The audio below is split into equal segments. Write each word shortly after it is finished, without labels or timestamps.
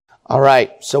All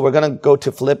right, so we're going to go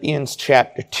to Philippians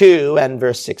chapter 2 and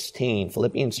verse 16.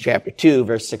 Philippians chapter 2,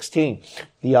 verse 16.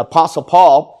 The Apostle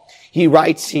Paul, he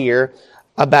writes here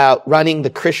about running the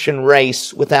Christian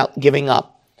race without giving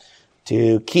up,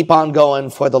 to keep on going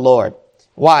for the Lord.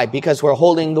 Why? Because we're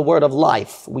holding the word of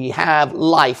life. We have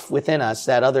life within us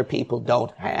that other people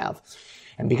don't have.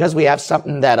 And because we have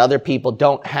something that other people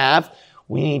don't have,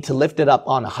 we need to lift it up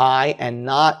on high and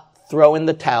not throw in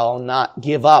the towel, not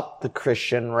give up the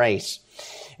Christian race.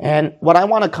 And what I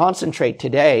want to concentrate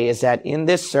today is that in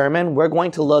this sermon, we're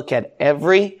going to look at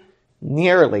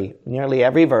nearly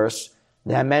every verse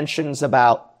that mentions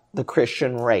about the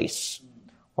Christian race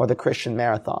or the Christian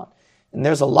marathon. And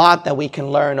there's a lot that we can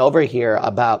learn over here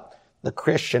about the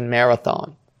Christian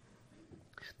marathon.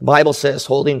 The Bible says,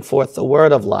 holding forth the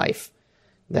word of life,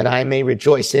 that I may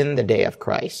rejoice in the day of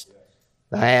Christ.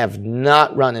 I have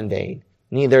not run in vain,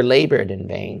 neither labored in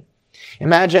vain.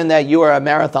 Imagine that you are a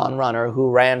marathon runner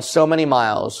who ran so many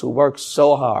miles, who worked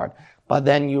so hard, but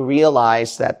then you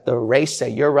realize that the race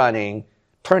that you're running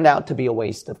turned out to be a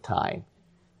waste of time.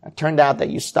 It turned out that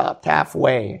you stopped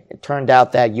halfway. It turned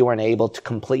out that you weren't able to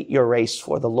complete your race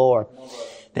for the Lord.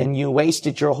 Then you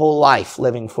wasted your whole life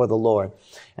living for the Lord.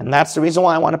 And that's the reason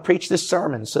why I want to preach this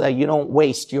sermon, so that you don't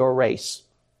waste your race.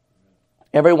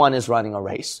 Everyone is running a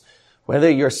race.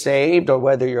 Whether you're saved or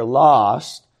whether you're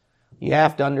lost, you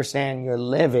have to understand you're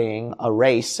living a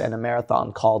race and a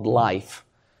marathon called life.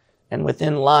 And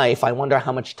within life, I wonder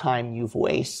how much time you've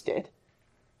wasted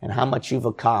and how much you've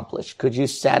accomplished. Could you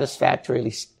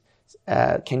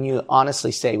can you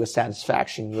honestly say with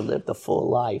satisfaction you lived a full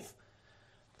life?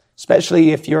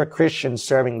 Especially if you're a Christian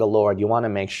serving the Lord, you want to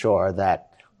make sure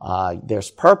that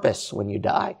there's purpose when you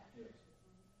die.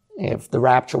 If the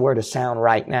rapture were to sound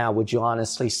right now, would you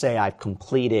honestly say, I've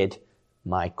completed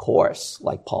my course,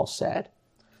 like Paul said?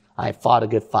 I fought a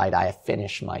good fight. I have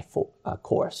finished my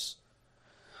course.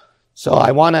 So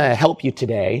I want to help you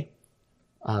today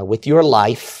with your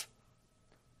life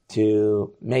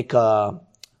to make a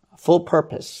full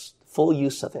purpose, full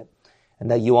use of it, and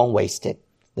that you won't waste it.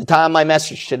 The time of my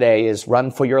message today is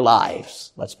run for your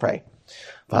lives. Let's pray.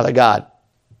 Father God,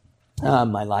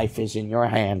 my life is in your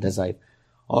hand, as I've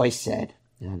always said,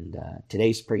 and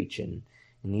today's preaching,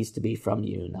 it needs to be from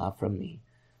you, not from me.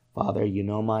 Father, you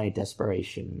know my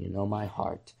desperation, you know my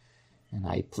heart, and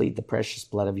I plead the precious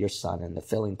blood of your Son and the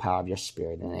filling power of your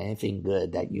Spirit, and anything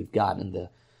good that you've got in the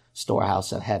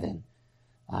storehouse of heaven,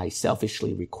 I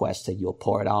selfishly request that you'll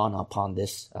pour it on upon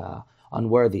this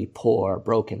unworthy, poor,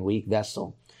 broken, weak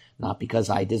vessel, not because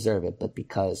I deserve it, but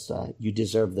because you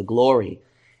deserve the glory,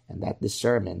 and that this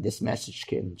sermon, this message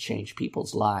can change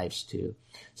people's lives too,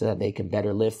 so that they can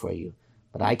better live for you.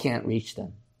 But I can't reach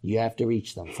them. You have to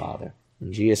reach them, Father.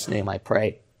 In Jesus' name I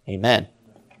pray. Amen.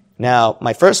 Now,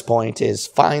 my first point is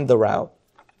find the route.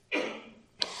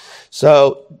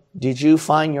 So, did you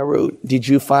find your route? Did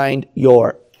you find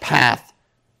your path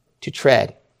to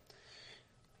tread?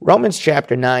 Romans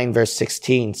chapter 9, verse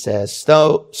 16 says,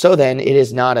 So then it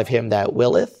is not of him that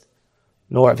willeth,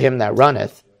 nor of him that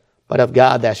runneth, but of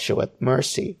God that showeth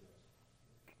mercy.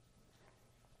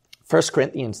 1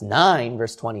 Corinthians 9,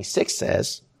 verse 26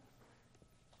 says,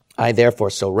 I therefore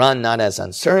so run, not as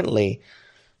uncertainly,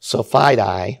 so fight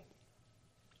I,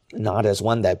 not as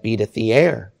one that beateth the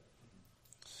air.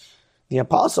 The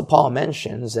Apostle Paul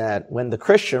mentions that when the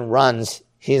Christian runs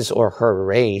his or her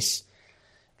race,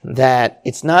 that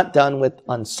it's not done with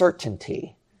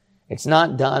uncertainty. It's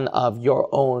not done of your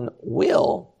own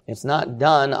will. It's not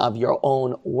done of your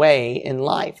own way in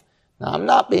life. Now, I'm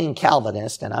not being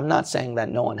Calvinist, and I'm not saying that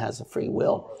no one has a free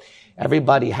will.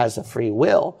 Everybody has a free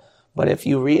will. But if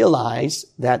you realize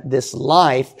that this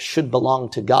life should belong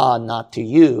to God, not to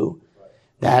you,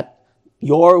 that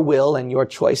your will and your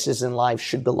choices in life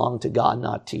should belong to God,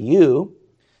 not to you,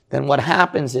 then what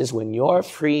happens is when your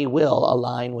free will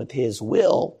align with his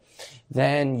will,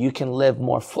 then you can live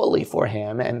more fully for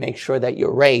him and make sure that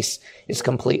your race is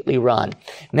completely run.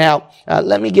 Now,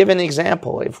 let me give an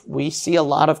example. If we see a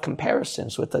lot of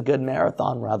comparisons with a good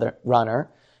marathon runner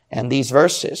and these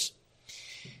verses,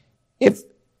 if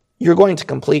you're going to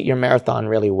complete your marathon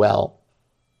really well,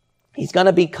 he's going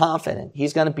to be confident.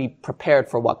 He's going to be prepared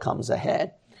for what comes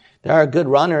ahead. There are good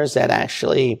runners that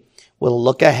actually will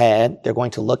look ahead. They're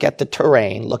going to look at the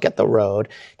terrain, look at the road.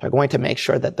 They're going to make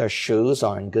sure that their shoes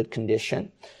are in good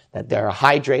condition, that they're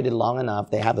hydrated long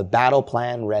enough. They have a battle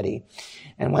plan ready.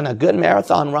 And when a good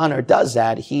marathon runner does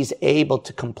that, he's able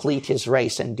to complete his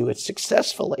race and do it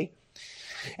successfully.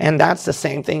 And that's the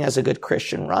same thing as a good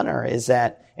Christian runner, is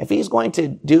that if he's going to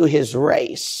do his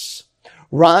race,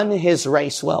 run his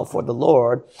race well for the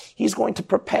Lord, he's going to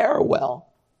prepare well.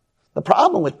 The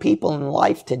problem with people in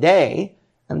life today,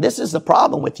 and this is the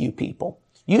problem with you people,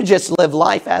 you just live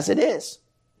life as it is.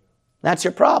 That's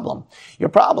your problem. Your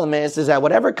problem is that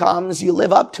whatever comes, you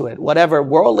live up to it. Whatever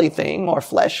worldly thing or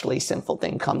fleshly sinful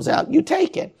thing comes out, you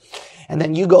take it. And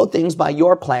then you go things by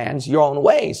your plans, your own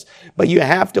ways. But you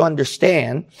have to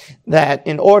understand that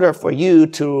in order for you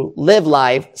to live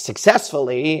life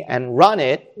successfully and run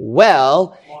it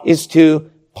well is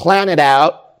to plan it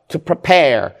out, to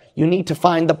prepare. You need to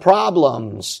find the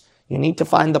problems. You need to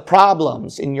find the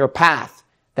problems in your path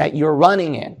that you're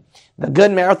running in. The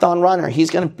good marathon runner, he's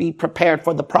going to be prepared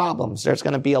for the problems. There's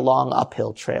going to be a long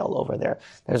uphill trail over there.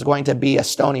 There's going to be a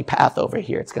stony path over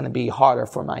here. It's going to be harder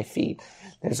for my feet.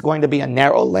 There's going to be a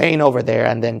narrow lane over there,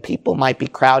 and then people might be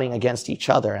crowding against each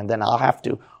other, and then I'll have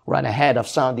to run ahead of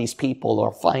some of these people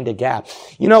or find a gap.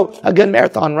 You know, a good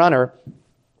marathon runner,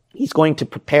 he's going to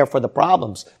prepare for the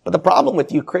problems. But the problem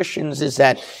with you Christians is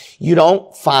that you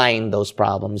don't find those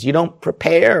problems. You don't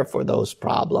prepare for those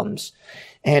problems.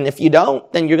 And if you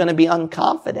don't, then you're going to be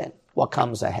unconfident what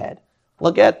comes ahead.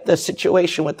 Look at the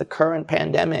situation with the current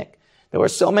pandemic. There were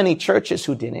so many churches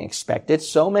who didn't expect it,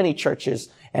 so many churches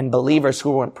and believers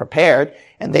who weren't prepared,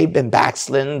 and they've been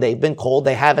backslidden, they've been cold,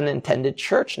 they haven't attended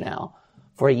church now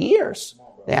for years.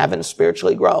 They haven't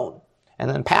spiritually grown. And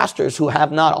then pastors who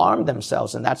have not armed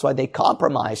themselves, and that's why they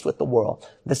compromised with the world,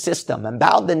 the system, and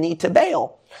bowed the knee to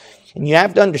Baal. And you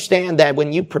have to understand that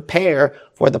when you prepare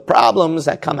for the problems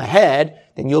that come ahead,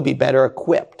 then you'll be better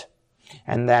equipped.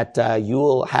 And that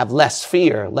you'll have less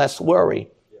fear, less worry.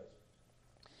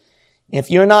 If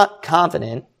you're not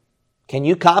confident, can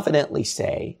you confidently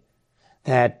say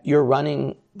that you're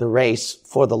running the race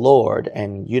for the Lord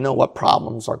and you know what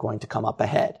problems are going to come up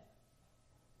ahead?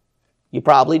 You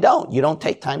probably don't. You don't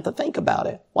take time to think about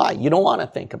it. Why? You don't want to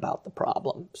think about the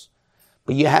problems.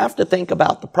 But you have to think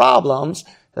about the problems.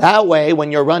 That way,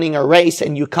 when you're running a race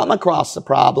and you come across the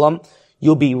problem,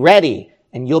 you'll be ready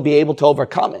and you'll be able to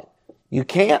overcome it. You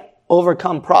can't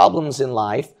overcome problems in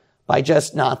life by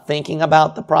just not thinking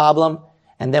about the problem,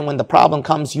 and then when the problem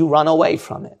comes, you run away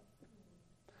from it.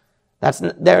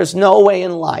 There's no way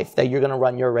in life that you're going to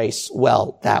run your race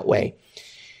well that way.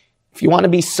 If you want to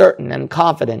be certain and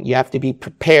confident, you have to be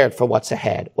prepared for what's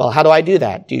ahead. Well, how do I do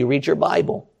that? Do you read your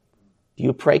Bible? Do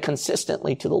you pray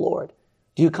consistently to the Lord?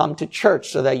 Do you come to church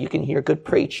so that you can hear good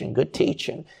preaching, good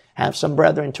teaching, have some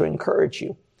brethren to encourage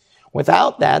you?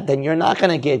 Without that, then you're not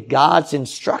going to get God's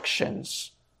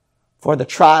instructions for the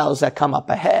trials that come up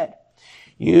ahead.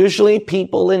 Usually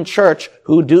people in church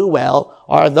who do well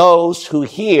are those who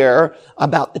hear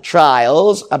about the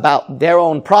trials, about their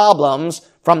own problems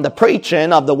from the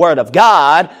preaching of the Word of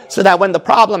God, so that when the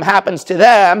problem happens to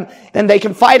them, then they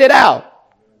can fight it out.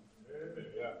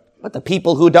 But the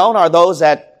people who don't are those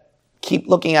that keep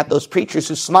looking at those preachers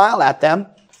who smile at them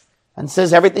and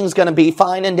says everything's going to be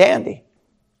fine and dandy.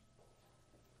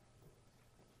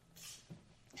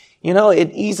 You know, it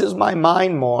eases my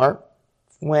mind more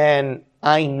when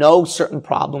I know certain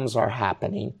problems are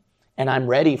happening and I'm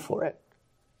ready for it.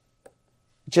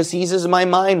 It just eases my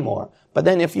mind more. But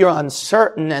then if you're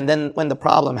uncertain and then when the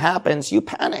problem happens, you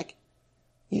panic.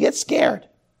 You get scared.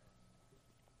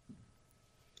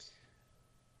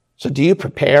 So do you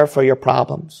prepare for your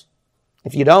problems?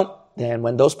 If you don't, then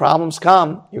when those problems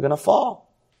come, you're going to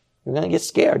fall. You're going to get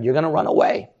scared. You're going to run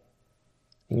away.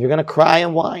 And you're going to cry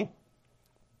and whine.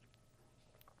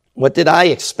 What did I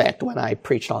expect when I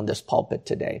preached on this pulpit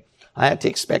today? I had to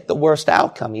expect the worst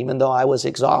outcome, even though I was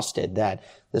exhausted, that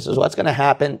this is what's going to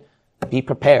happen. Be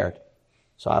prepared.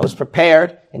 So I was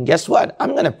prepared, and guess what?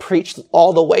 I'm going to preach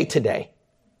all the way today.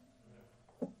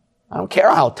 I don't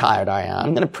care how tired I am.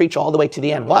 I'm going to preach all the way to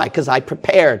the end. Why? Because I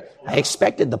prepared. I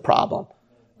expected the problem.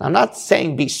 I'm not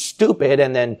saying be stupid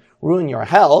and then ruin your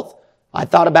health. I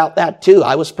thought about that too.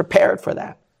 I was prepared for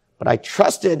that. But I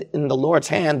trusted in the Lord's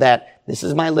hand that this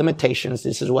is my limitations.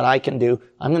 This is what I can do.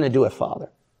 I'm going to do it,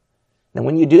 Father. And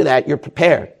when you do that, you're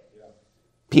prepared.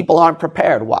 People aren't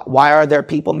prepared. Why are there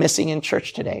people missing in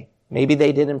church today? Maybe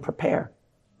they didn't prepare.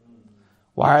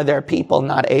 Why are there people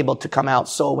not able to come out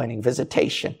soul winning,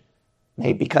 visitation?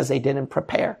 Maybe because they didn't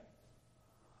prepare.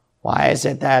 Why is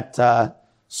it that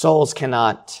souls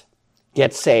cannot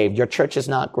get saved? Your church is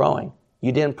not growing.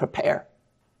 You didn't prepare.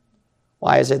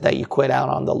 Why is it that you quit out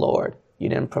on the Lord? You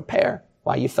didn't prepare.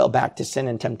 Why you fell back to sin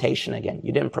and temptation again?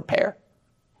 You didn't prepare.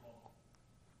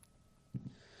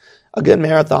 A good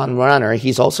marathon runner,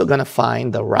 he's also going to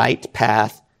find the right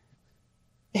path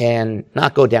and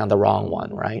not go down the wrong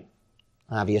one, right?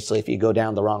 Obviously, if you go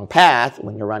down the wrong path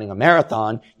when you're running a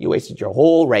marathon, you wasted your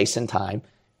whole race in time.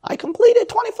 I completed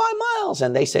 25 miles.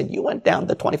 And they said, you went down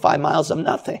the 25 miles of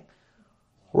nothing.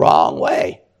 Wrong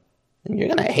way. And you're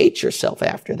going to hate yourself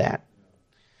after that.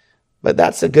 But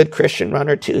that's a good Christian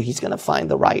runner too. He's going to find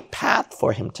the right path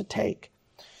for him to take.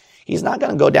 He's not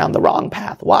going to go down the wrong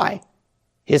path. Why?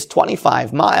 His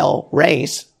 25-mile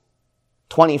race,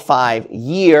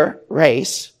 25-year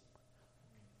race,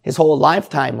 his whole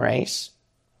lifetime race,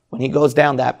 when he goes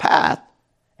down that path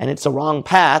and it's a wrong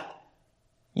path,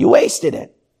 you wasted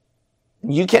it.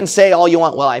 You can say all you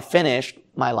want, well, I finished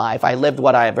my life. I lived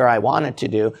whatever I wanted to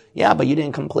do. Yeah, but you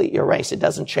didn't complete your race. It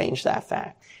doesn't change that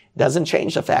fact. It doesn't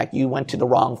change the fact you went to the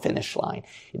wrong finish line.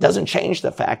 It doesn't change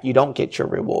the fact you don't get your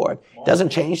reward. It doesn't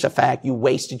change the fact you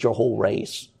wasted your whole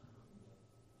race.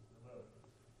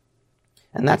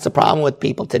 And that's the problem with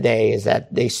people today, is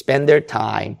that they spend their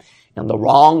time on the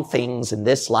wrong things in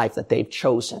this life that they've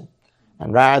chosen.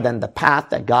 And rather than the path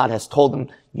that God has told them,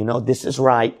 this is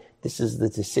right, this is the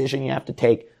decision you have to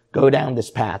take, go down this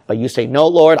path. But you say, no,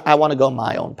 Lord, I want to go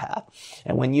my own path.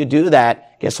 And when you do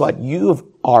that, guess what?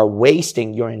 You are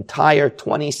wasting your entire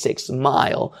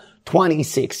 26-mile,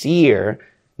 26-year,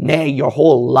 nay, your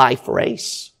whole life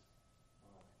race.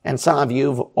 And some of you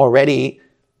have already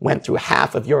went through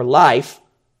half of your life.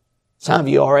 Some of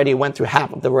you already went through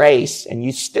half of the race, and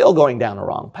you're still going down the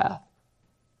wrong path.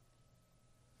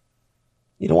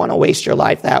 You don't want to waste your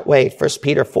life that way. 1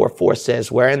 Peter 4:4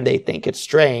 says, wherein they think it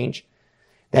strange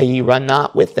that ye run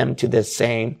not with them to the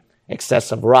same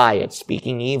excessive riot,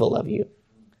 speaking evil of you.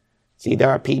 See, there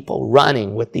are people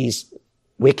running with these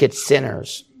wicked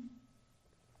sinners.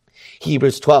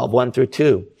 Hebrews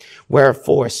 12:1-2.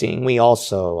 Wherefore, seeing we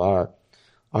also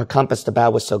are compassed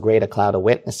about with so great a cloud of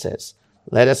witnesses,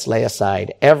 let us lay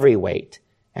aside every weight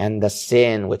and the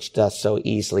sin which doth so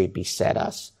easily beset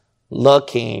us,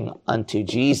 looking unto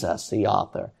Jesus, the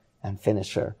author and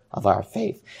finisher of our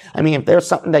faith. I mean, if there's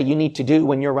something that you need to do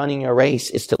when you're running your race,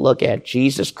 is to look at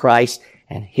Jesus Christ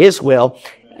and his will,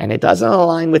 and it doesn't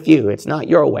align with you. It's not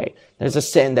your way. There's a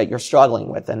sin that you're struggling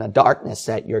with and a darkness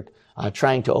that you're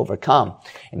trying to overcome.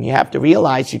 And you have to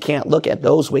realize you can't look at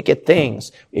those wicked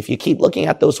things. If you keep looking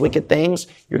at those wicked things,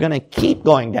 you're going to keep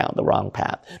going down the wrong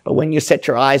path. But when you set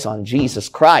your eyes on Jesus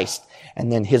Christ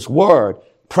and then his word,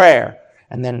 prayer,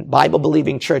 and then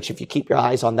Bible-believing church, if you keep your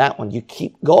eyes on that one, you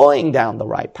keep going down the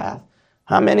right path.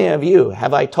 How many of you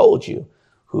have I told you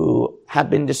who have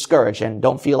been discouraged and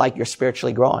don't feel like you're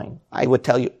spiritually growing? I would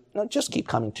tell you, no, just keep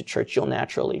coming to church. You'll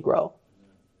naturally grow.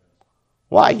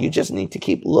 Why? You just need to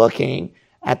keep looking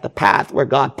at the path where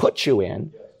God put you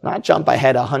in, not jump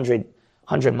ahead 100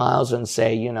 miles and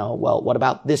say, well, what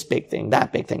about this big thing,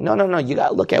 that big thing? No. You got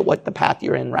to look at what the path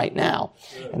you're in right now.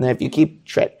 And then if you keep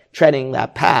treading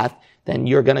that path, then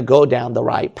you're going to go down the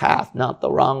right path, not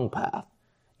the wrong path.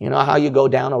 You know how you go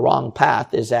down a wrong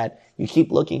path is that you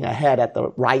keep looking ahead at the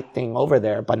right thing over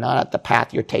there, but not at the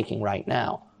path you're taking right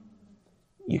now.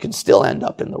 You can still end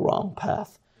up in the wrong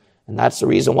path. And that's the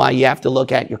reason why you have to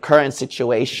look at your current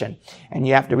situation. And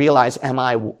you have to realize, am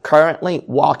I currently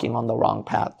walking on the wrong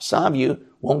path? Some of you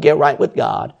won't get right with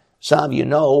God. Some of you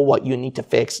know what you need to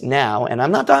fix now. And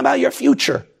I'm not talking about your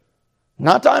future. I'm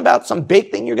not talking about some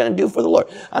big thing you're going to do for the Lord.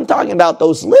 I'm talking about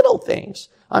those little things.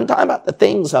 I'm talking about the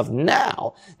things of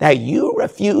now that you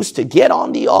refuse to get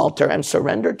on the altar and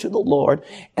surrender to the Lord.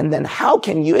 And then how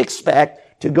can you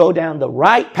expect to go down the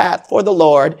right path for the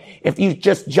Lord if you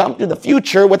just jump to the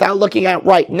future without looking at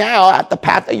right now at the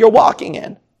path that you're walking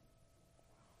in?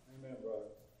 Amen, brother.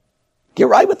 Get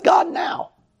right with God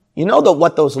now. You know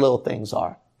what those little things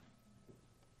are.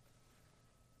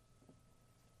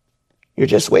 You're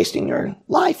just wasting your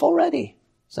life already.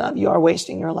 Some of you are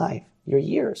wasting your life, your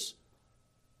years.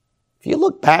 If you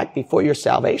look back before your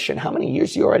salvation, how many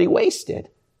years you already wasted?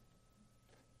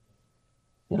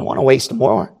 You don't want to waste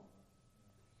more.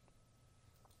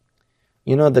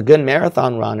 The good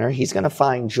marathon runner, he's going to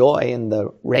find joy in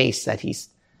the race that he's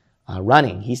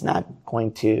running. He's not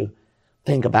going to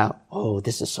think about, oh,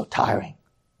 this is so tiring.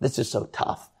 This is so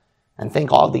tough. And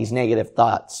think all these negative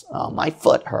thoughts. My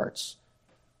foot hurts.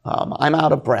 I'm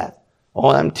out of breath. Oh,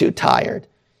 I'm too tired.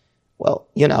 Well,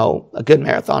 a good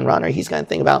marathon runner, he's going to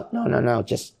think about, no,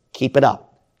 just keep it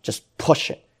up. Just push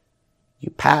it. You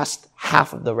passed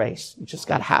half of the race. You just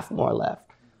got half more left.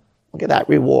 Look at that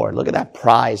reward. Look at that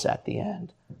prize at the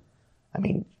end. I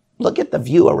mean, look at the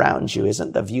view around you.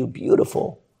 Isn't the view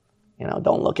beautiful?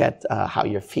 Don't look at how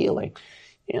you're feeling.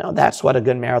 That's what a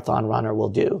good marathon runner will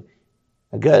do.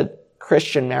 A good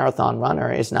Christian marathon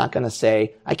runner is not going to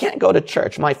say, I can't go to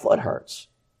church. My foot hurts.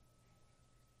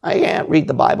 I can't read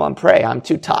the Bible and pray. I'm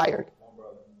too tired.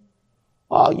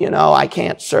 Well, I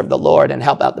can't serve the Lord and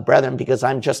help out the brethren because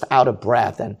I'm just out of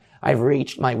breath and I've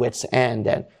reached my wit's end.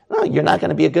 And no, you're not going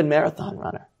to be a good marathon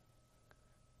runner.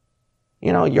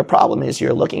 Your problem is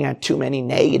you're looking at too many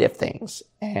negative things,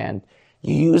 and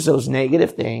you use those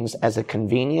negative things as a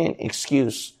convenient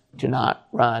excuse to not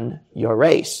run your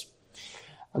race.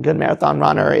 A good marathon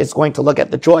runner is going to look at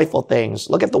the joyful things.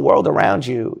 Look at the world around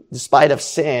you. Despite of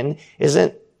sin,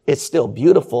 isn't it still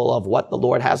beautiful of what the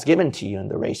Lord has given to you in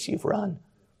the race you've run?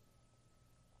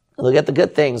 Look at the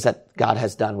good things that God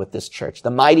has done with this church, the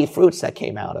mighty fruits that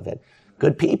came out of it,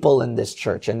 good people in this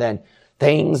church, and then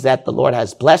things that the Lord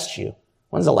has blessed you.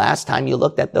 When's the last time you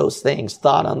looked at those things,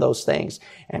 thought on those things?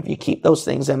 And if you keep those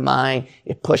things in mind,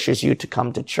 it pushes you to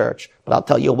come to church. But I'll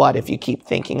tell you what, if you keep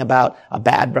thinking about a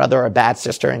bad brother or a bad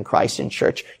sister in Christ in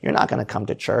church, you're not going to come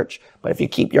to church. But if you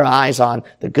keep your eyes on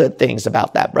the good things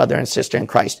about that brother and sister in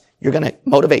Christ, you're going to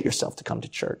motivate yourself to come to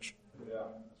church.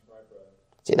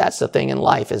 See, that's the thing in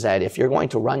life, is that if you're going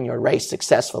to run your race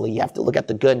successfully, you have to look at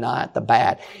the good, not the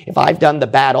bad. If I've done the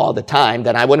bad all the time,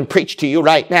 then I wouldn't preach to you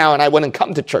right now, and I wouldn't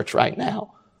come to church right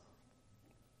now.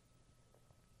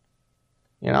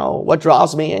 What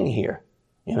draws me in here?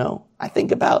 I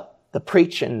think about the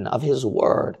preaching of His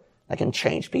Word that can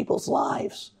change people's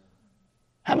lives.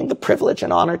 Having the privilege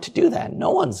and honor to do that. No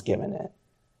one's given it.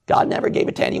 God never gave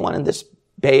it to anyone in this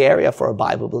Bay Area for a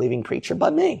Bible-believing preacher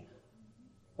but me.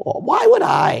 Well, why would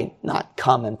I not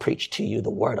come and preach to you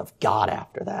the Word of God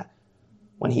after that,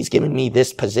 when He's given me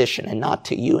this position, and not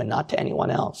to you and not to anyone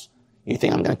else? You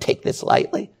think I'm going to take this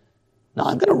lightly? No,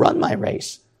 I'm going to run my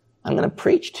race. I'm going to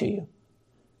preach to you.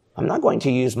 I'm not going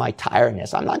to use my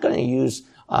tiredness. I'm not going to use,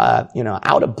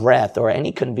 out of breath or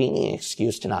any convenient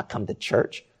excuse to not come to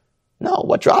church. No,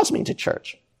 what draws me to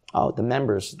church? Oh, the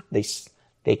members,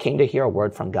 they came to hear a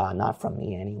word from God, not from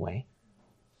me anyway.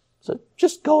 So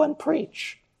just go and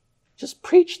preach. Just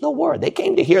preach the Word. They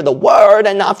came to hear the Word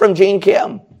and not from Gene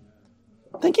Kim.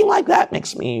 Thinking like that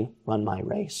makes me run my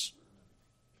race.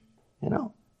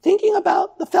 Thinking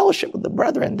about the fellowship with the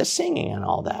brethren, the singing and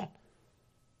all that,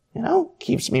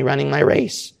 keeps me running my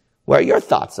race. What are your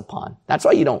thoughts upon? That's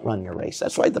why you don't run your race.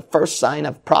 That's why the first sign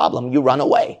of problem, you run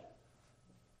away.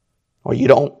 Or you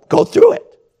don't go through it.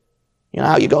 You know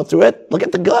how you go through it? Look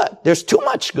at the good. There's too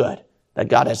much good that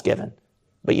God has given.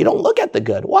 But you don't look at the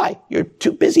good. Why? You're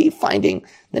too busy finding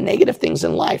the negative things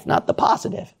in life, not the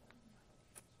positive.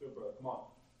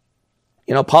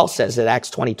 Paul says in Acts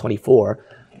 20:24,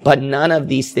 but none of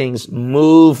these things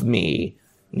move me,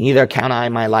 neither count I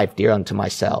my life dear unto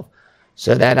myself,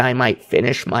 so that I might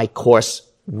finish my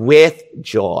course with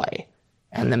joy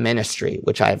and the ministry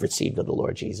which I have received of the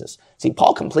Lord Jesus. See,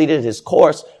 Paul completed his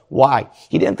course. Why?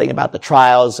 He didn't think about the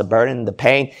trials, the burden, the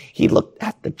pain. He looked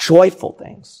at the joyful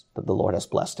things that the Lord has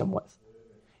blessed him with.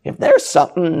 If there's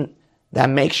something that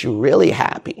makes you really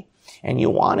happy and you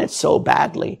want it so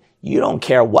badly, you don't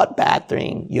care what bad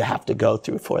thing you have to go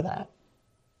through for that.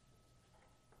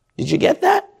 Did you get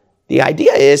that? The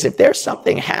idea is, if there's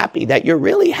something happy that you're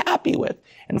really happy with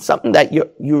and something that you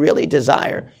really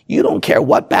desire, you don't care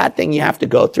what bad thing you have to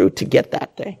go through to get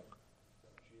that thing.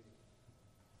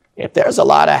 If there's a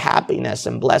lot of happiness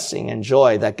and blessing and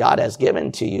joy that God has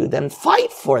given to you, then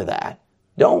fight for that.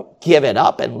 Don't give it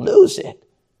up and lose it.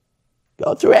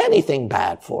 Go through anything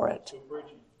bad for it.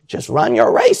 Just run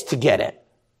your race to get it.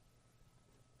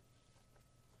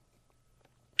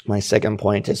 My second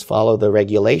point is follow the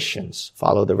regulations.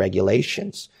 Follow the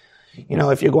regulations.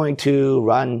 If you're going to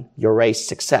run your race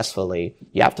successfully,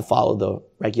 you have to follow the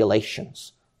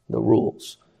regulations, the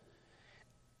rules.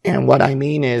 And what I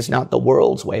mean is not the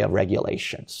world's way of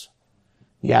regulations.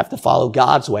 You have to follow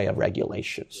God's way of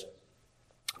regulations.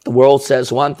 If the world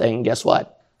says one thing, guess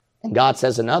what? And God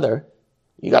says another.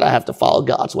 You got to have to follow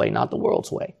God's way, not the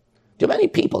world's way. Too many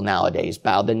people nowadays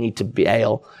bow the knee to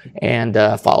Baal and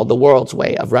follow the world's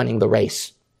way of running the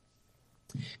race.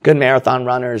 Good marathon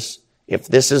runners, if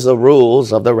this is the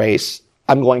rules of the race,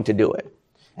 I'm going to do it.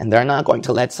 And they're not going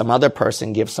to let some other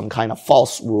person give some kind of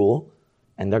false rule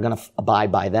and they're going to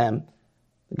abide by them.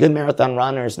 The good marathon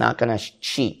runner is not going to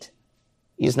cheat.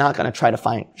 He's not going to try to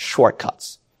find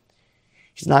shortcuts.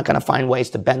 He's not going to find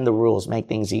ways to bend the rules, make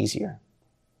things easier.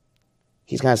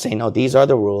 He's going to say, no, these are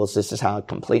the rules. This is how I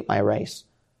complete my race.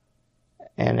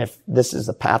 And if this is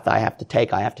the path I have to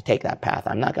take that path.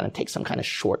 I'm not going to take some kind of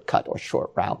shortcut or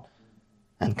short route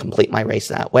and complete my race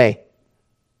that way.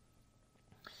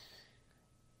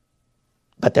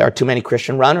 But there are too many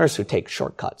Christian runners who take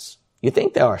shortcuts. You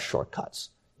think there are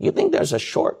shortcuts. You think there's a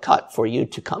shortcut for you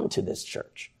to come to this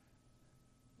church.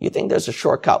 You think there's a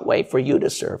shortcut way for you to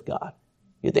serve God.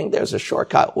 You think there's a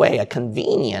shortcut way, a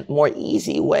convenient, more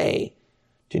easy way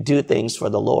to do things for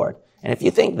the Lord. And if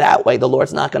you think that way, the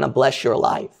Lord's not going to bless your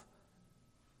life.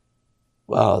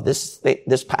 Well, this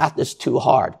path is too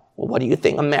hard. Well, what do you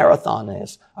think a marathon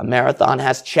is? A marathon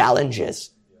has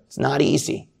challenges. It's not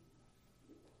easy.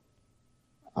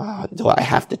 Do I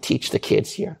have to teach the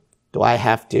kids here? Do I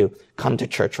have to come to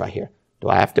church right here? Do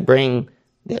I have to bring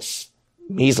this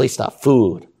measly stuff,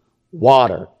 food,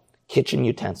 water, kitchen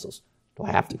utensils? Do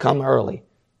I have to come early?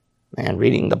 Man,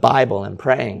 reading the Bible and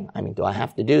praying. I mean, do I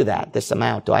have to do that? This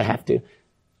amount? Do I have to?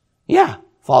 Yeah,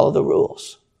 follow the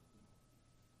rules.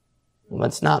 Well,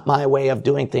 it's not my way of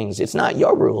doing things. It's not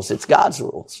your rules. It's God's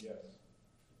rules.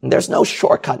 And there's no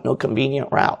shortcut, no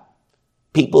convenient route.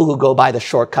 People who go by the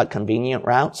shortcut, convenient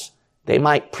routes, they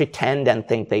might pretend and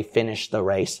think they finished the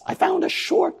race. I found a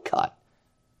shortcut,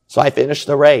 so I finished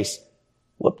the race.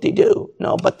 Whoop-de-doo.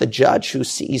 No, but the judge who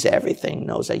sees everything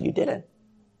knows that you didn't.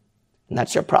 And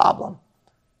that's your problem.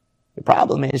 Your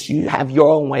problem is you have your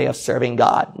own way of serving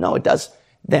God. No, it does.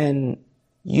 Then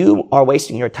you are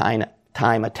wasting your time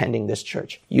attending this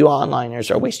church. You onliners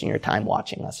are wasting your time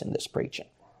watching us in this preaching.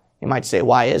 You might say,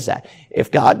 why is that?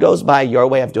 If God goes by your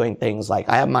way of doing things, like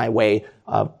I have my way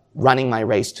of running my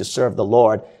race to serve the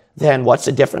Lord, then what's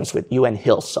the difference with you and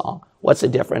Hillsong? What's the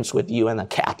difference with you and a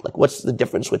Catholic? What's the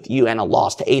difference with you and a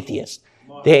lost atheist?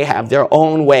 They have their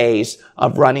own ways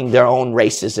of running their own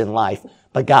races in life.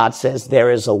 But God says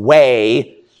there is a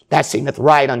way that seemeth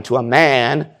right unto a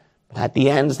man, but at the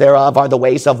ends thereof are the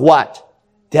ways of what?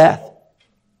 Death.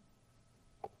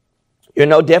 You're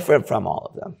no different from all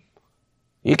of them.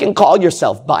 You can call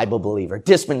yourself Bible believer,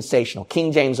 dispensational,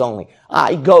 King James only.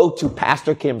 I go to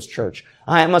Pastor Kim's church.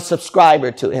 I am a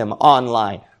subscriber to him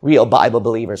online. Real Bible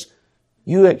believers.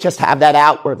 You just have that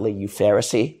outwardly, you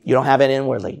Pharisee. You don't have it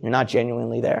inwardly. You're not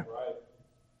genuinely there. Right.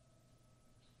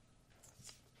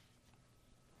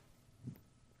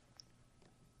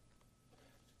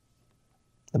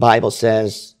 The Bible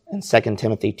says in 2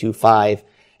 Timothy 2:5,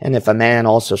 and if a man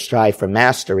also strive for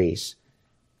masteries,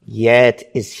 yet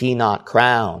is he not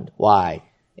crowned. Why?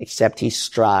 Except he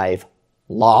strive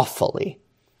lawfully.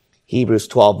 Hebrews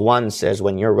 12:1 says,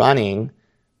 when you're running,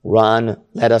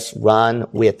 let us run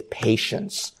with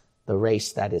patience the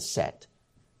race that is set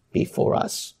before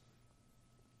us.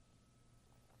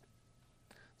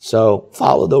 So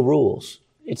follow the rules.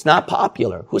 It's not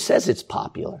popular. Who says it's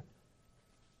popular?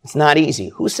 It's not easy.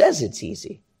 Who says it's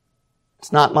easy?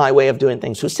 It's not my way of doing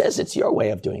things. Who says it's your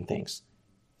way of doing things?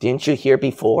 Didn't you hear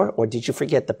before, or did you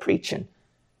forget the preaching?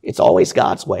 It's always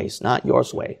God's ways, not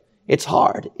yours way. It's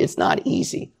hard. It's not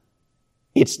easy.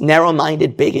 It's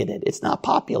narrow-minded, bigoted. It's not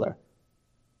popular.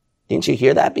 Didn't you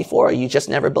hear that before, or you just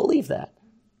never believed that?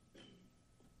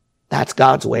 That's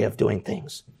God's way of doing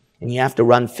things. And you have to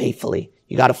run faithfully.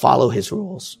 You got to follow his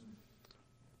rules.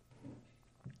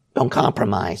 Don't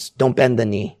compromise. Don't bend the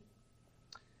knee.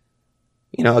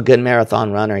 You know, a good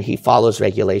marathon runner, he follows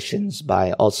regulations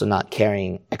by also not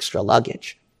carrying extra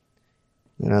luggage.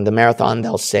 You know, in the marathon,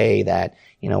 they'll say that,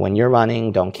 you know, when you're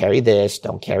running, don't carry this,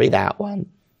 don't carry that one.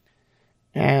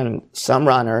 And some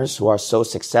runners who are so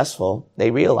successful,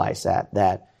 they realize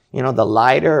that, you know, the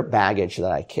lighter baggage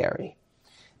that I carry,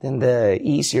 then the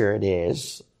easier it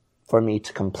is for me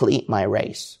to complete my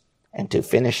race and to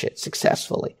finish it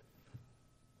successfully.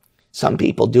 Some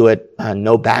people do it,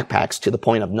 no backpacks to the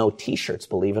point of no t-shirts,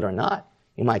 believe it or not.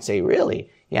 You might say, really?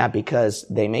 Yeah, because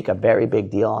they make a very big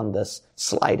deal on the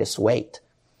slightest weight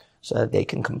so that they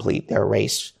can complete their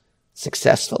race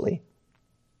successfully.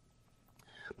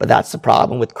 But that's the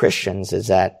problem with Christians, is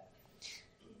that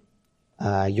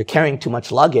you're carrying too much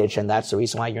luggage, and that's the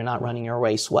reason why you're not running your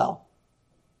race well.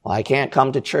 Well, I can't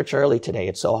come to church early today.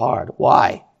 It's so hard.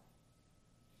 Why?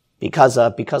 Because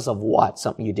of what?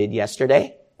 Something you did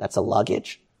yesterday? That's a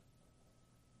luggage.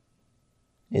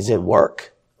 Is it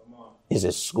work? Is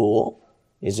it school?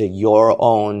 Is it your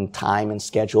own time and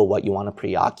schedule, what you want to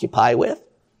preoccupy with?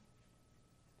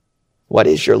 What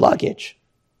is your luggage?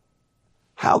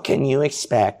 How can you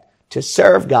expect to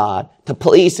serve God, to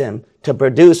please him, to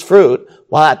produce fruit,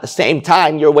 while at the same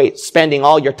time you're spending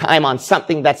all your time on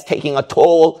something that's taking a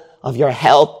toll of your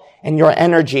health and your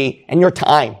energy and your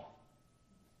time?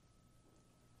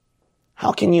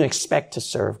 How can you expect to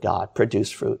serve God, produce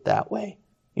fruit that way?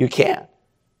 You can't.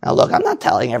 Now look, I'm not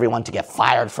telling everyone to get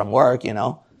fired from work, you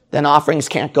know. Then offerings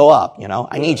can't go up, you know.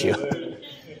 I need you.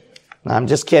 No, I'm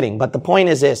just kidding. But the point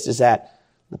is this, is that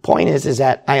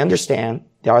I understand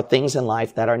there are things in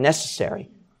life that are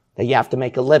necessary, that you have to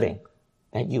make a living,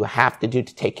 that you have to do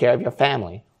to take care of your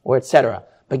family, or etc.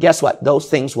 But guess what? Those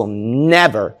things will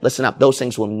never, listen up, those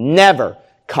things will never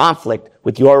conflict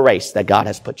with your race that God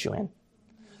has put you in.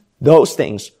 Those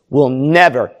things will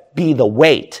never be the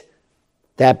weight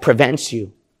that prevents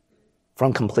you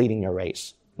from completing your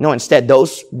race. No, instead,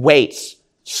 those weights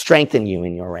strengthen you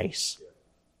in your race.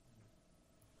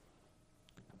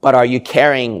 But are you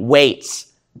carrying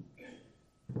weights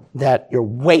that you're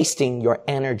wasting your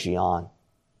energy on?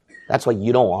 That's what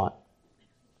you don't want.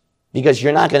 Because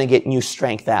you're not going to get new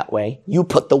strength that way. You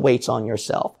put the weights on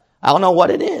yourself. I don't know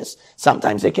what it is.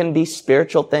 Sometimes it can be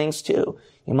spiritual things too.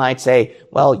 You might say,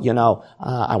 well,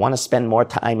 I want to spend more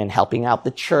time in helping out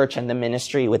the church and the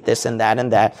ministry with this and that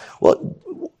and that. Well,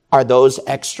 are those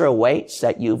extra weights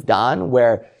that you've done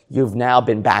where you've now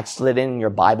been backslidden in your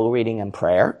Bible reading and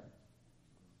prayer?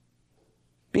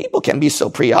 People can be so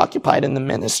preoccupied in the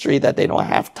ministry that they don't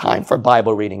have time for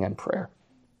Bible reading and prayer.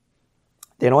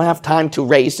 They don't have time to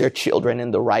raise their children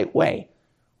in the right way,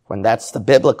 when that's the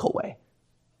biblical way,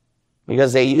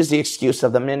 because they use the excuse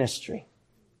of the ministry.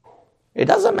 It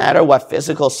doesn't matter what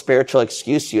physical, spiritual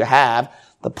excuse you have.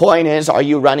 The point is, are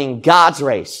you running God's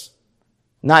race,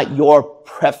 not your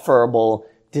preferable,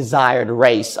 desired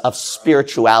race of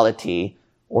spirituality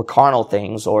or carnal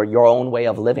things or your own way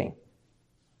of living?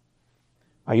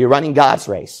 Are you running God's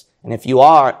race? And if you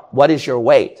are, what is your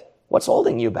weight? What's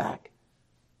holding you back?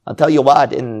 I'll tell you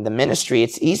what, in the ministry,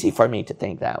 it's easy for me to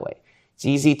think that way. It's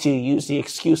easy to use the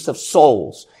excuse of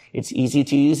souls. It's easy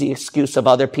to use the excuse of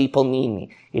other people need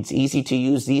me. It's easy to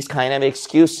use these kind of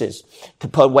excuses to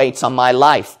put weights on my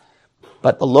life.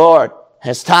 But the Lord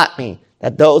has taught me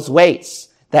that those weights,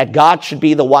 that God should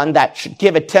be the one that should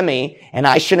give it to me, and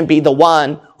I shouldn't be the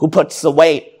one who puts the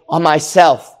weight on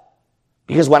myself.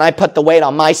 Because when I put the weight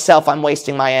on myself, I'm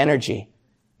wasting my energy.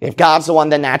 If God's the one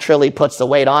that naturally puts the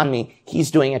weight on me,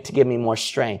 He's doing it to give me more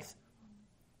strength.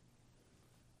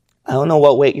 I don't know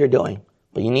what weight you're doing,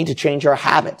 but you need to change your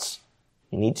habits.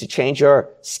 You need to change your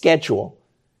schedule.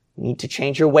 You need to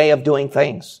change your way of doing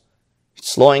things.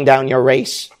 It's slowing down your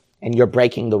race, and you're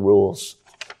breaking the rules.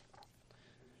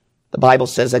 The Bible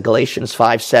says at Galatians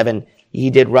 5:7, ye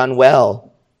did run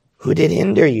well. Who did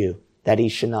hinder you that ye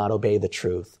should not obey the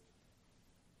truth?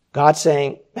 God's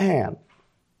saying, man,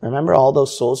 remember all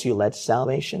those souls you led to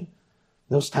salvation?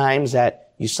 Those times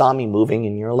that you saw me moving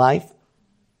in your life?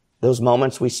 Those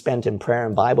moments we spent in prayer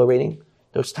and Bible reading?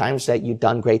 Those times that you've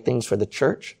done great things for the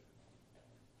church?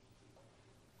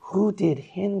 Who did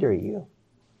hinder you?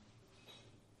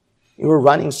 You were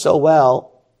running so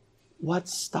well. What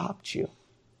stopped you?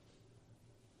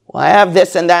 Well, I have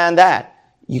this and that and that.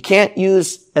 You can't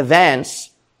use events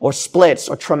or splits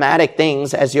or traumatic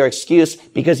things as your excuse,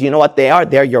 because you know what they are?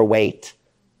 They're your weight.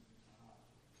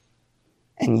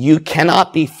 And you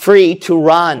cannot be free to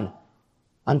run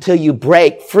until you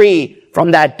break free from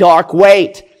that dark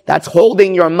weight that's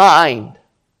holding your mind.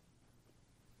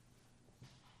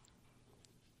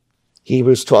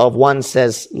 Hebrews 12:1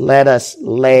 says, let us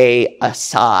lay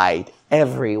aside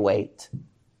every weight.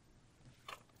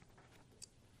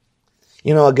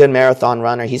 You know, a good marathon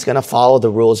runner, he's going to follow the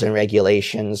rules and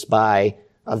regulations by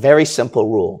a very simple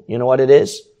rule. You know what it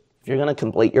is? If you're going to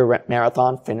complete your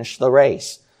marathon, finish the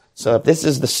race. So if this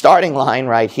is the starting line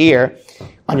right here,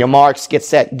 on your marks, get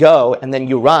set, go, and then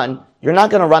you run, you're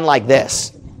not going to run like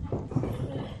this.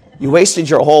 You wasted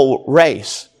your whole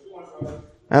race.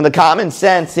 And the common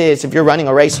sense is, if you're running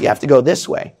a race, you have to go this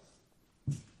way.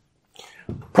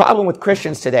 Problem with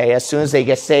Christians today, as soon as they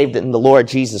get saved in the Lord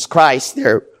Jesus Christ,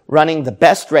 they're running the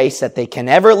best race that they can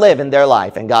ever live in their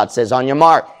life. And God says, on your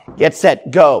mark, get set,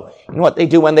 go. You know what they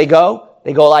do when they go?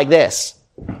 They go like this.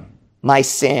 My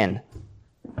sin.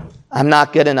 I'm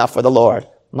not good enough for the Lord.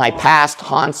 My past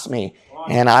haunts me.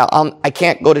 And I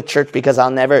can't go to church because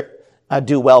I'll never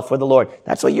do well for the Lord.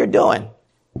 That's what you're doing.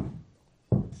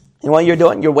 And what you're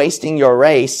doing, you're wasting your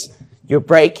race. You're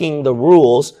breaking the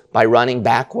rules by running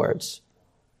backwards.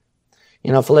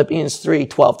 You know, Philippians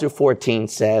 3:12-14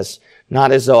 says,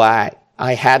 not as though I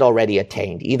had already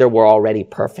attained, either were already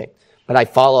perfect, but I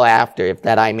follow after, if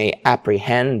that I may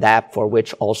apprehend that for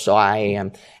which also I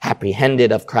am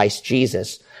apprehended of Christ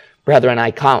Jesus. Brethren,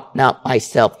 I count not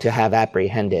myself to have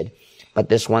apprehended, but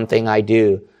this one thing I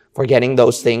do, forgetting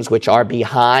those things which are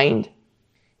behind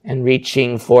and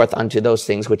reaching forth unto those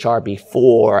things which are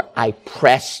before, I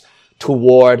press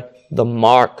toward the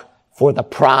mark for the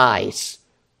prize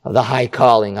of the high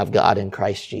calling of God in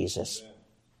Christ Jesus.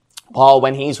 Paul,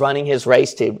 when he's running his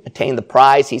race to attain the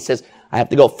prize, he says, I have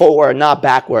to go forward, not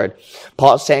backward.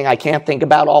 Paul's saying, I can't think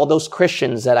about all those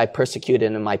Christians that I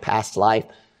persecuted in my past life.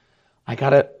 I got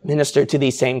to minister to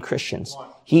these same Christians.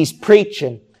 He's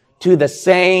preaching to the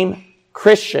same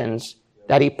Christians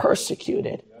that he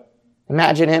persecuted.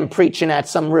 Imagine him preaching at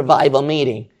some revival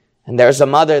meeting, and there's a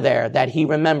mother there that he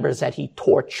remembers that he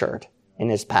tortured in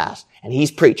his past. And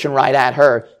he's preaching right at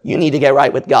her, you need to get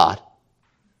right with God.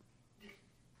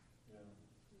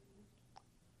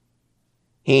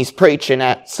 He's preaching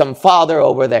at some father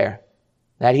over there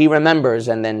that he remembers,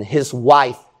 and then his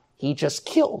wife he just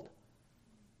killed.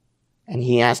 And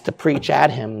he has to preach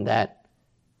at him that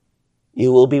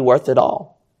you will be worth it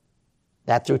all.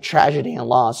 That through tragedy and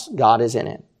loss, God is in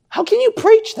it. How can you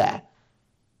preach that?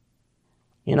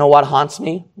 You know what haunts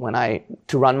me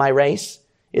to run my race?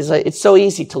 Is that it's so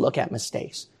easy to look at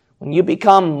mistakes. When you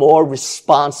become more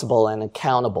responsible and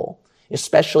accountable,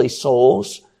 especially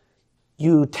souls,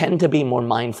 you tend to be more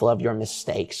mindful of your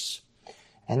mistakes.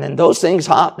 And then those things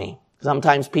haunt me.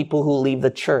 Sometimes people who leave the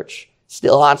church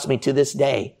still haunts me to this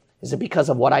day. Is it because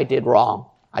of what I did wrong?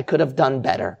 I could have done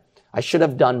better. I should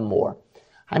have done more.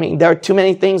 I mean, there are too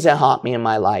many things that haunt me in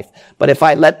my life. But if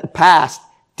I let the past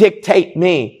dictate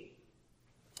me,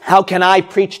 how can I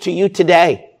preach to you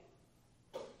today?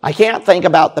 I can't think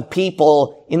about the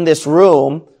people in this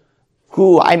room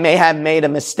who I may have made a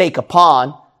mistake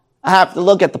upon. I have to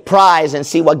look at the prize and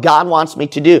see what God wants me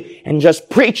to do and just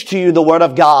preach to you the word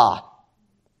of God.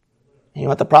 You know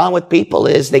what the problem with people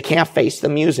is? They can't face the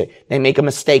music. They make a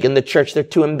mistake in the church. They're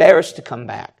too embarrassed to come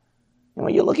back. And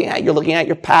what you're looking at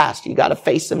your past. You got to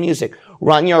face the music.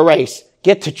 Run your race.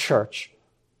 Get to church.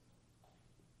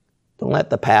 Don't let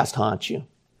the past haunt you.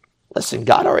 Listen,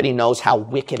 God already knows how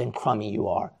wicked and crummy you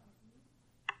are.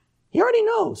 He already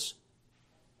knows.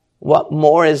 What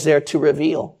more is there to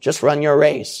reveal? Just run your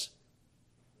race.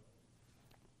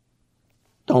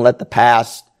 Don't let the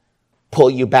past pull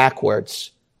you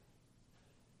backwards.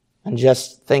 And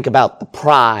just think about the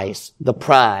prize.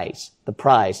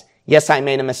 Yes, I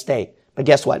made a mistake. But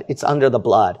guess what? It's under the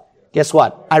blood. Guess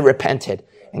what? I repented.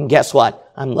 And guess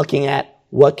what? I'm looking at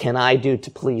what can I do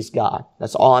to please God.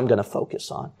 That's all I'm going to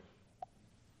focus on.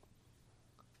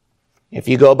 If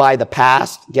you go by the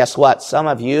past, guess what? Some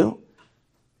of you,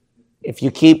 if you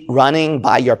keep running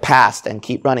by your past and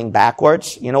keep running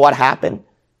backwards, you know what happened?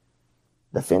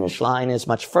 The finish line is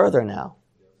much further now.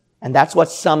 And that's what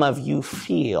some of you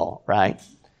feel, right?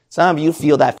 Some of you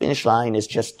feel that finish line is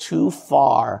just too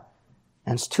far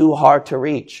and it's too hard to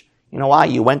reach. You know why?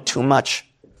 You went too much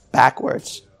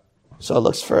backwards. So it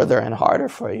looks further and harder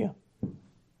for you.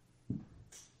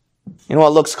 You know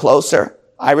what looks closer?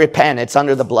 I repent. It's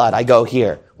under the blood. I go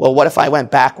here. Well, what if I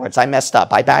went backwards? I messed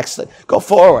up. I backslid. Go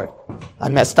forward. I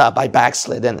messed up. I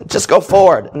backslid. And just go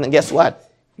forward. And then guess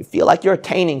what? You feel like you're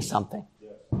attaining something.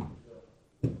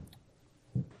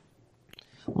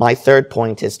 My third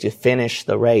point is to finish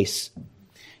the race.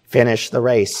 Finish the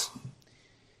race.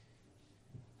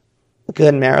 A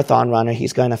good marathon runner,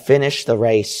 he's going to finish the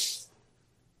race.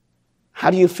 How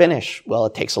do you finish? Well,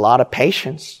 it takes a lot of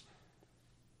patience.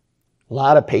 A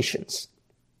lot of patience.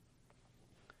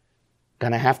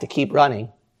 Going to have to keep running.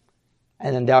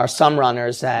 And then there are some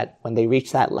runners that when they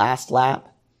reach that last lap,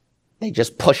 they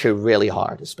just push it really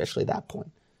hard, especially that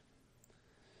point.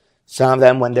 Some of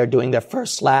them, when they're doing their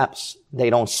first laps, they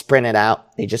don't sprint it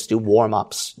out. They just do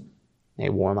warm-ups. They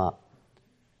warm up.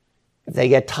 If they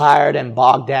get tired and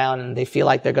bogged down and they feel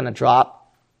like they're going to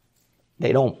drop,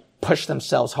 they don't push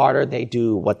themselves harder. They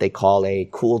do what they call a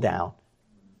cool down.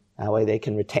 That way they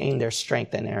can retain their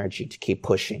strength and energy to keep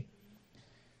pushing.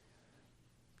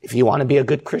 If you want to be a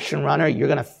good Christian runner, you're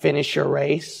going to finish your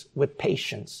race with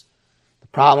patience. The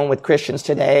problem with Christians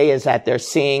today is that they're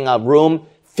seeing a room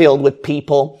filled with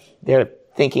people. They're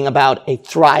thinking about a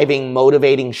thriving,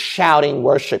 motivating, shouting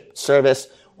worship service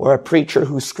or a preacher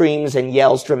who screams and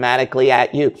yells dramatically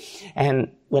at you.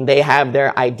 And when they have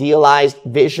their idealized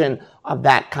vision of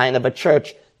that kind of a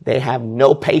church, they have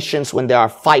no patience when there are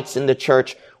fights in the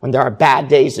church, when there are bad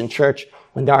days in church,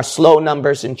 when there are slow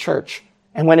numbers in church,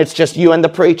 and when it's just you and the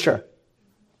preacher.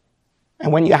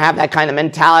 And when you have that kind of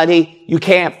mentality, you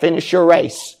can't finish your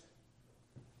race.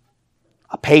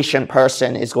 A patient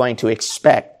person is going to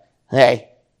expect, hey,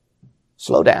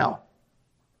 slow down.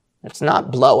 It's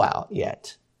not blowout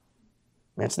yet.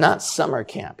 It's not summer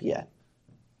camp yet.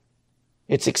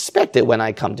 It's expected when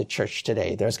I come to church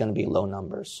today, there's going to be low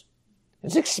numbers.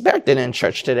 It's expected in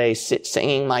church today,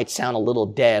 singing might sound a little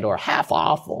dead or half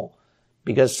awful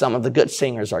because some of the good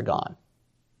singers are gone.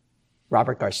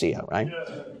 Robert Garcia, right?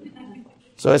 Yeah.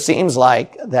 So it seems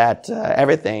like that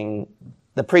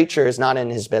the preacher is not in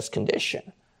his best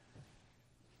condition.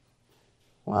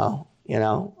 Well,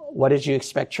 what did you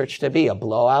expect church to be? A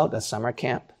blowout, a summer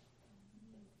camp?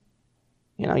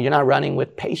 You're not running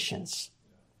with patience.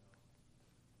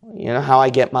 You know how I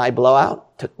get my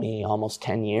blowout? It took me almost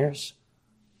 10 years.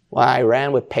 Well, I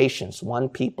ran with patience. 1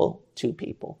 people, 2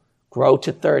 people. Grow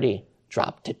to 30,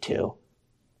 drop to 2.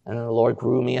 And then the Lord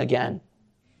grew me again.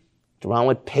 To run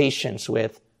with patience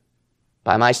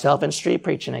by myself in street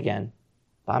preaching again.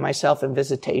 By myself in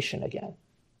visitation again.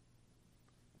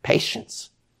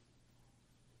 Patience.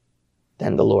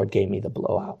 Then the Lord gave me the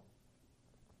blowout.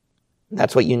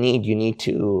 That's what you need. You need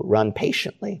to run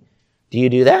patiently. Do you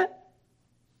do that?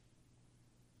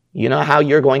 You know how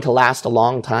you're going to last a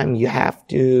long time? You have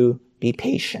to be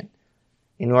patient.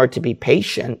 In order to be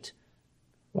patient,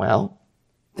 well,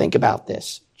 think about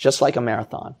this. Just like a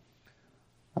marathon,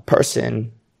 a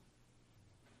person,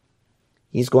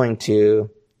 he's going to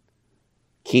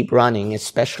keep running,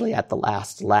 especially at the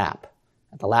last lap.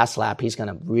 At the last lap, he's going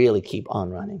to really keep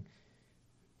on running.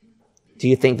 Do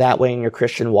you think that way in your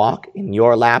Christian walk, in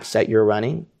your laps that you're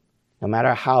running? No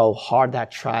matter how hard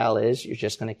that trial is, you're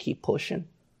just going to keep pushing,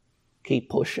 keep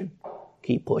pushing,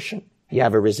 keep pushing. You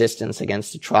have a resistance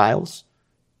against the trials.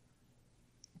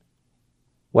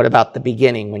 What about the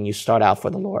beginning when you start out for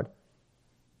the Lord?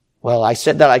 Well, I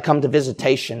said that I come to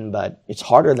visitation, but it's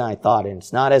harder than I thought, and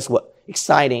it's not as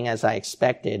exciting as I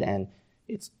expected. And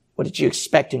what did you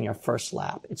expect in your first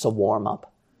lap? It's a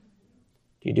warm-up.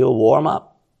 Do you do a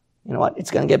warm-up? You know what?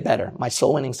 It's going to get better. My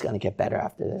soul winning is going to get better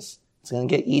after this. It's going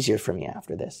to get easier for me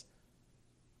after this.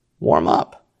 Warm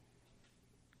up.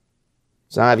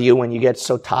 Some of you, when you get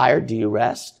so tired, do you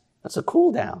rest? That's a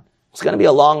cool down. It's going to be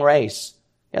a long race.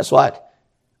 Guess what?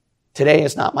 Today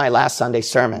is not my last Sunday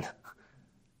sermon.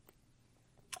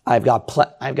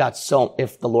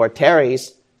 if the Lord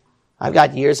tarries, I've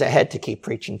got years ahead to keep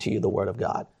preaching to you the Word of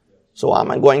God. So what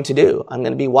am I going to do? I'm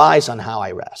going to be wise on how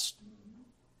I rest.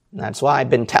 And that's why I've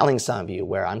been telling some of you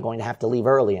where I'm going to have to leave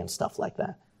early and stuff like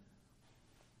that.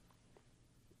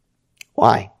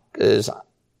 Why? Because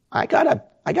I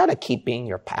gotta keep being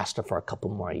your pastor for a couple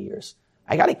more years.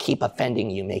 I gotta keep offending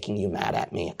you, making you mad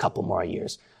at me a couple more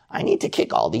years. I need to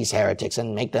kick all these heretics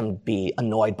and make them be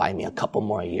annoyed by me a couple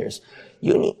more years.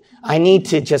 I need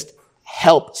to just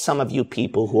help some of you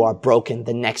people who are broken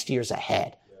the next years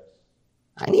ahead.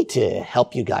 I need to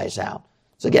help you guys out.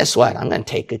 So guess what? I'm going to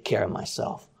take good care of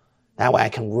myself. That way I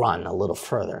can run a little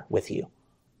further with you.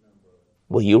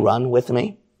 Will you run with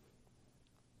me?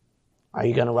 Are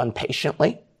you going to run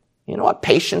patiently? You know what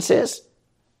patience is?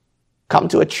 Come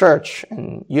to a church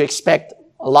and you expect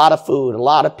a lot of food, a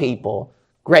lot of people,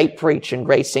 great preaching,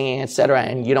 great singing, etc.,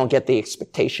 and you don't get the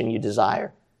expectation you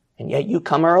desire. And yet you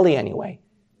come early anyway.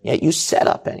 Yet you set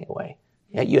up anyway.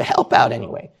 Yet you help out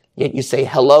anyway. Yet you say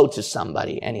hello to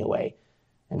somebody anyway.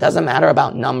 It doesn't matter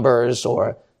about numbers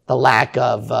or the lack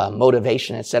of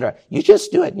motivation, etc. You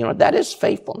just do it. You know, that is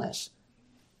faithfulness.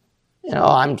 You know,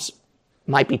 I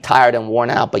might be tired and worn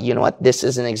out, but you know what? This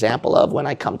is an example of when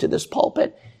I come to this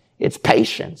pulpit. It's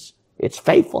patience. It's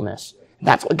faithfulness.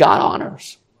 That's what God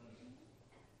honors.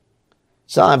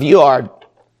 Some of you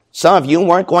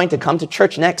weren't going to come to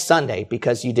church next Sunday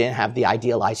because you didn't have the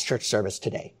idealized church service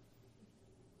today.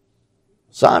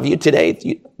 Some of you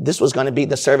today, this was going to be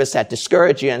the service that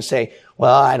discouraged you and say,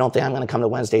 well, I don't think I'm going to come to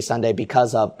Wednesday, Sunday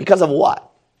because of what?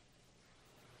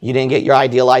 You didn't get your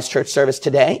idealized church service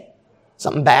today?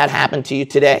 Something bad happened to you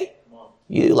today?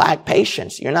 You lack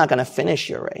patience. You're not going to finish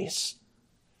your race.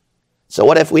 So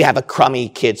what if we have a crummy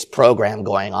kids program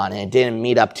going on and it didn't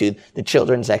meet up to the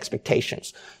children's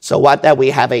expectations? So what that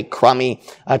we have a crummy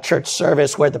church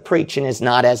service where the preaching is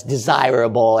not as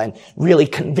desirable and really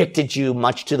convicted you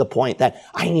much to the point that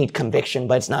I need conviction,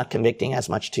 but it's not convicting as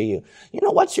much to you. You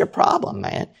know, what's your problem,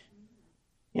 man?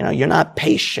 You know, you're not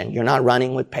patient. You're not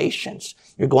running with patience.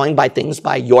 You're going by things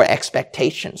by your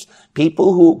expectations.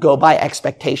 People who go by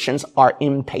expectations are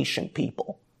impatient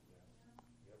people.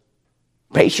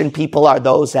 Patient people are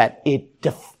those that it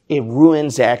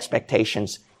ruins their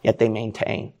expectations, yet they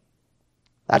maintain.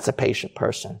 That's a patient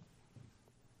person.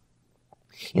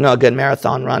 You know, a good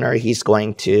marathon runner, he's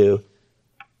going to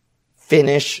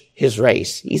finish his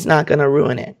race. He's not going to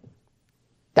ruin it.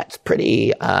 That's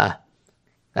pretty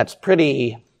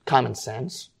common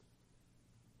sense.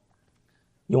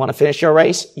 You want to finish your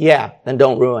race? Yeah, then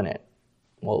don't ruin it.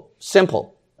 Well,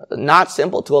 simple. Not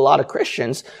simple to a lot of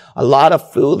Christians. A lot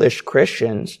of foolish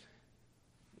Christians,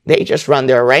 they just run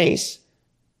their race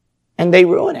and they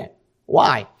ruin it.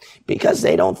 Why? Because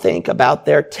they don't think about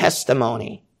their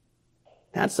testimony.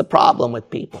 That's the problem with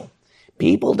people.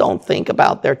 People don't think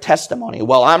about their testimony.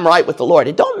 Well, I'm right with the Lord.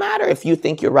 It don't matter if you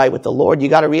think you're right with the Lord. You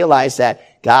got to realize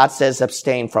that God says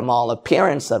abstain from all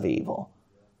appearance of evil.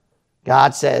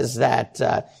 God says that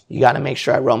you got to make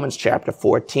sure at Romans chapter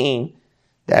 14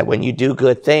 that when you do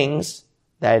good things,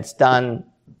 that it's done,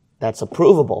 that's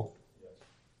approvable.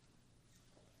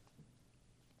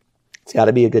 It's got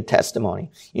to be a good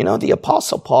testimony. You know, the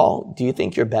Apostle Paul, do you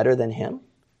think you're better than him?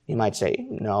 You might say,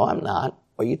 no, I'm not.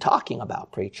 What are you talking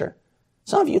about, preacher?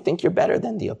 Some of you think you're better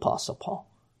than the Apostle Paul.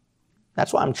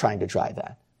 That's why I'm trying to drive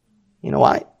that. You know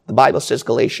why? The Bible says,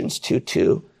 Galatians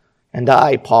 2:2, and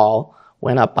I, Paul,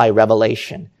 went up by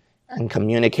revelation. and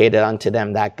communicated unto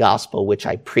them that gospel which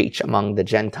I preach among the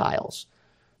Gentiles,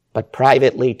 but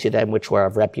privately to them which were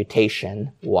of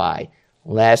reputation. Why?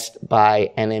 Lest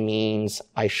by any means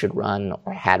I should run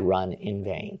or had run in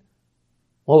vain.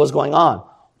 What was going on?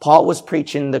 Paul was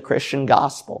preaching the Christian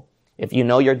gospel. If you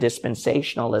know your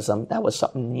dispensationalism, that was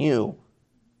something new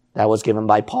that was given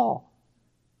by Paul.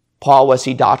 Paul, was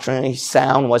he doctrinally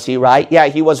sound? Was he right? Yeah,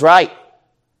 he was right.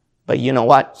 But you know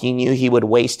what? He knew he would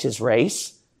waste his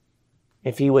race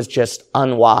if he was just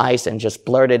unwise and just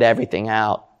blurted everything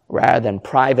out rather than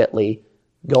privately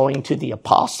going to the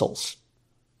apostles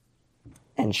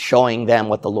and showing them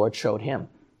what the Lord showed him.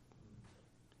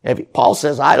 If Paul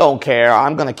says, I don't care,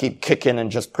 I'm going to keep kicking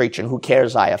and just preaching, who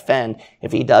cares, I offend.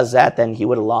 If he does that, then he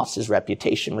would have lost his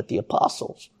reputation with the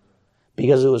apostles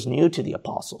because it was new to the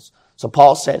apostles. So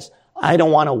Paul says, I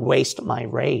don't want to waste my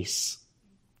race.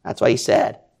 That's what he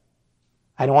said.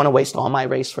 I don't want to waste all my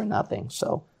race for nothing.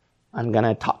 So I'm going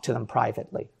to talk to them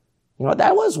privately. You know what?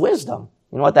 That was wisdom.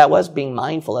 You know what that was? Being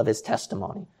mindful of his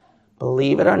testimony.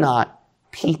 Believe it or not,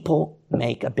 people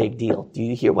make a big deal. Do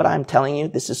you hear what I'm telling you?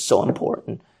 This is so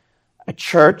important. A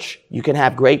church, you can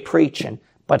have great preaching,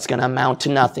 but it's going to amount to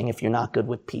nothing if you're not good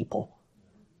with people.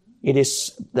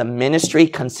 The ministry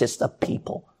consists of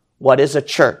people. What is a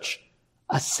church?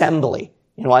 Assembly.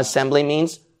 You know what assembly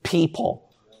means? People.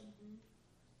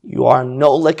 You are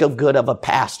no lick of good of a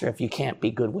pastor if you can't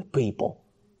be good with people.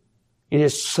 It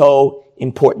is so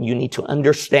important. You need to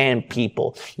understand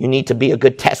people. You need to be a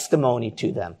good testimony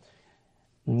to them.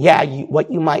 Yeah,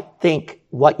 what you might think,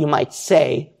 what you might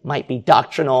say might be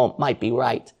doctrinal, might be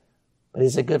right. But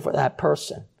is it good for that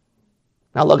person?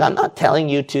 Now look, I'm not telling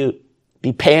you to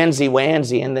be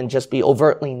pansy-wansy and then just be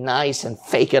overtly nice and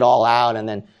fake it all out and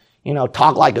then,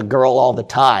 talk like a girl all the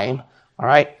time. All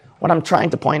right? What I'm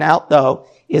trying to point out, though,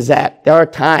 is that there are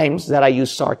times that I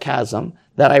use sarcasm,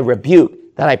 that I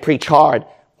rebuke, that I preach hard,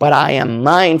 but I am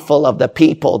mindful of the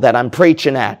people that I'm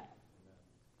preaching at.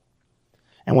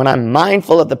 And when I'm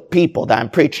mindful of the people that I'm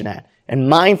preaching at and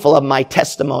mindful of my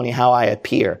testimony, how I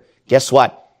appear, guess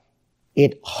what?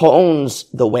 It hones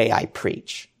the way I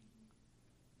preach.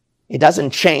 It doesn't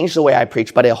change the way I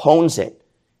preach, but it hones it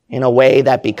in a way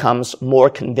that becomes more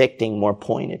convicting, more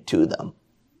pointed to them.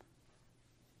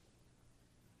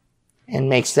 And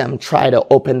makes them try to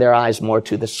open their eyes more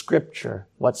to the scripture.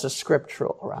 What's the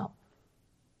scriptural route?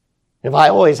 If I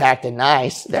always acted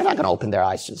nice, they're not going to open their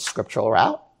eyes to the scriptural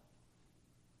route.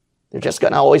 They're just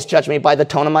going to always judge me by the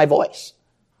tone of my voice.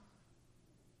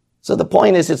 So the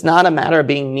point is, it's not a matter of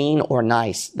being mean or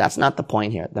nice. That's not the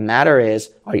point here. The matter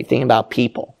is, are you thinking about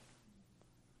people?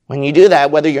 When you do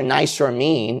that, whether you're nice or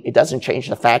mean, it doesn't change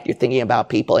the fact you're thinking about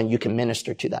people and you can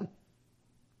minister to them.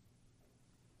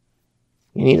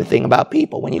 You need to think about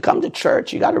people. When you come to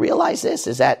church, you got to realize this,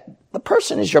 is that the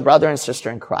person is your brother and sister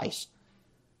in Christ.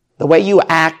 The way you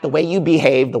act, the way you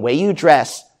behave, the way you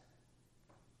dress,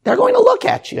 they're going to look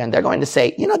at you and they're going to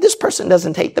say, this person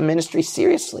doesn't take the ministry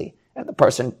seriously. If the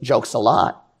person jokes a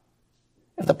lot,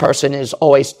 if the person is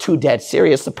always too dead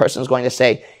serious, the person is going to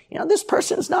say, this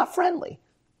person is not friendly.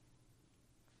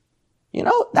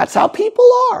 That's how people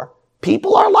are.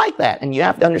 People are like that. And you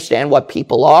have to understand what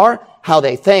people are, how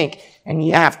they think, and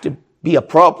you have to be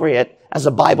appropriate as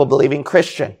a Bible-believing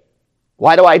Christian.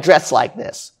 Why do I dress like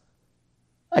this?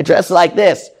 I dress like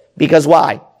this because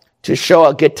why? To show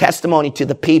a good testimony to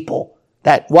the people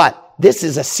that what? This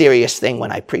is a serious thing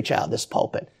when I preach out of this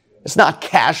pulpit. It's not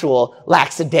casual,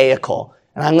 lackadaisical,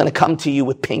 and I'm going to come to you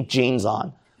with pink jeans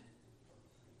on.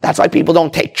 That's why people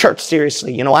don't take church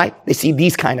seriously. You know why? They see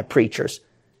these kind of preachers.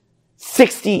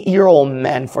 60-year-old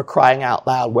men, for crying out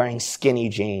loud, wearing skinny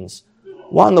jeans.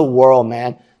 What in the world,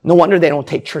 man? No wonder they don't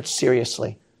take church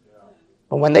seriously.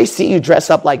 But when they see you dress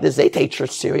up like this, they take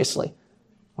church seriously.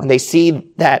 When they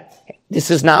see that this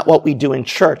is not what we do in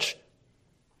church,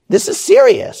 this is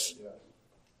serious.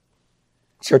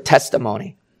 It's your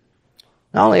testimony.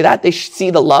 Not only that, they see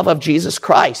the love of Jesus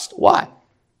Christ. Why?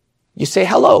 You say,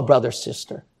 hello, brother,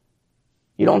 sister.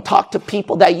 You don't talk to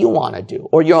people that you want to do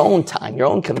or your own time, your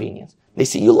own convenience. They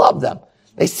see you love them.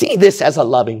 They see this as a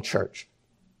loving church.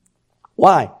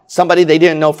 Why? Somebody they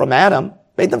didn't know from Adam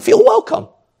made them feel welcome.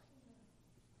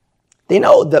 They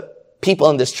know the people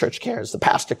in this church cares. The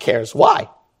pastor cares. Why?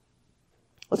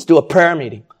 Let's do a prayer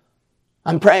meeting.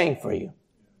 I'm praying for you.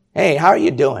 Hey, how are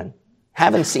you doing?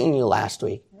 Haven't seen you last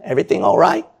week. Everything all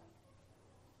right?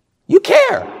 You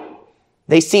care.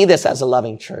 They see this as a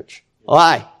loving church.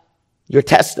 Why? Your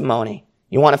testimony.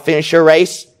 You want to finish your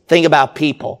race? Think about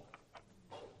people.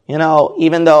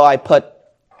 Even though I put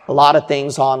a lot of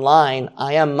things online,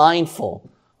 I am mindful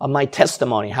of my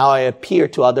testimony, how I appear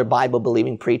to other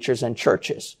Bible-believing preachers and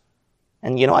churches.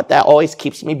 And you know what? That always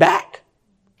keeps me back.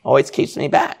 Always keeps me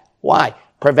back. Why?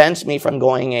 Prevents me from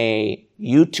going a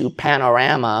YouTube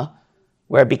panorama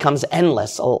where it becomes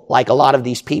endless, like a lot of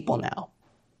these people now,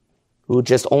 who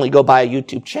just only go by a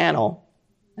YouTube channel.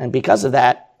 And because of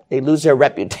that, they lose their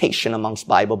reputation amongst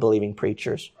Bible-believing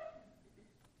preachers.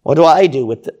 What do I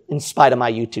do in spite of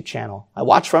my YouTube channel? I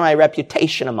watch for my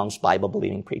reputation amongst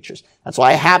Bible-believing preachers. That's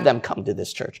why I have them come to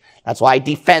this church. That's why I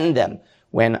defend them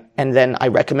and then I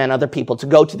recommend other people to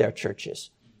go to their churches.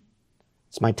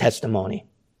 It's my testimony.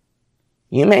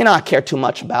 You may not care too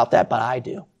much about that, but I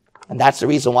do. And that's the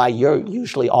reason why you're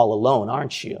usually all alone,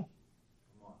 aren't you?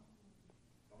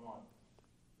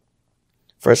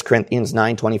 1 Corinthians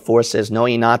 9:24 says, Know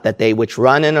ye not that they which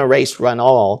run in a race run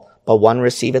all, but one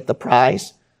receiveth the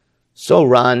prize? So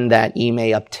run that ye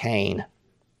may obtain.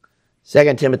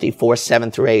 2 Timothy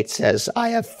 4:7-8 says, I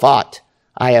have fought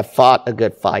a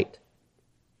good fight.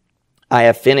 I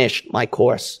have finished my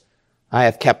course. I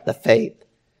have kept the faith.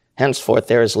 Henceforth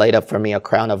there is laid up for me a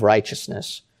crown of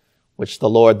righteousness, which the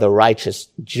Lord, the righteous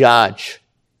judge,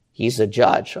 he's a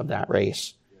judge of that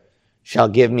race, shall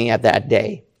give me at that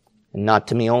day, and not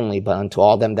to me only, but unto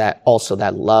all them that also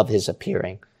that love his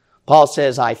appearing. Paul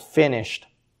says, I finished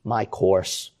my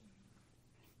course.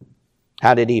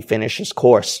 How did he finish his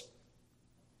course?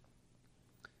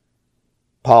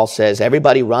 Paul says,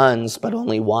 everybody runs, but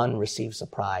only one receives a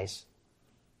prize.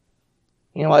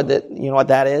 You know what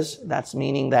that is? That's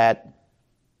meaning that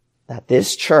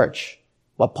this church,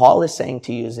 what Paul is saying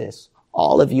to you is this: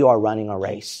 all of you are running a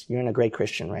race. You're in a great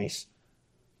Christian race.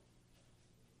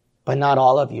 But not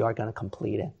all of you are going to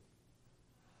complete it.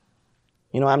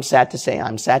 You know, I'm sad to say,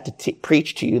 I'm sad to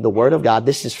preach to you the Word of God.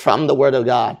 This is from the Word of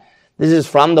God. This is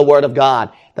from the Word of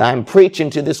God that I'm preaching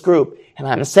to this group. And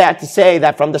I'm sad to say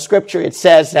that from the Scripture it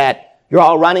says that you're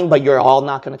all running, but you're all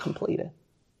not going to complete it.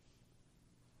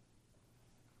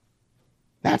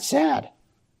 That's sad.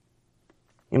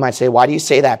 You might say, why do you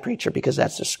say that, preacher? Because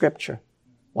that's the Scripture.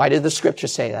 Why did the Scripture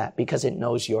say that? Because it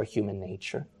knows your human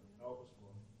nature.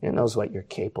 It knows what you're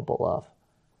capable of.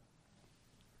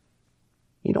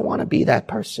 You don't want to be that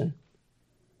person.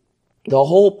 The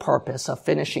whole purpose of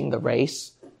finishing the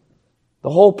race, the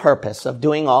whole purpose of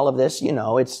doing all of this,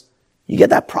 it's you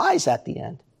get that prize at the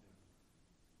end.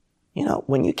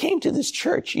 When you came to this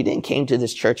church, you didn't came to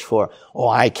this church for,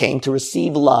 I came to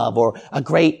receive love or a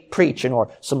great preaching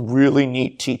or some really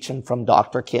neat teaching from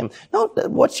Dr. Kim. No,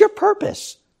 what's your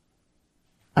purpose?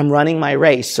 I'm running my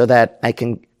race so that I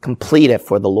can complete it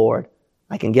for the Lord.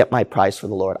 I can get my prize for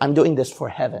the Lord. I'm doing this for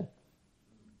heaven.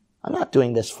 I'm not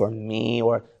doing this for me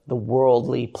or the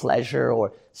worldly pleasure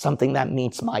or something that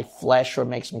meets my flesh or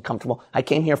makes me comfortable. I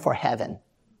came here for heaven.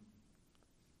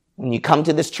 When you come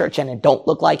to this church and it don't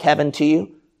look like heaven to you,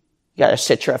 you got to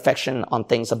set your affection on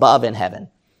things above in heaven.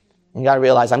 And you got to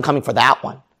realize, I'm coming for that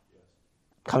one.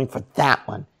 I'm coming for that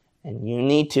one. And you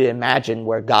need to imagine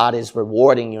where God is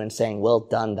rewarding you and saying, well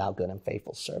done, thou good and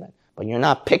faithful servant. But you're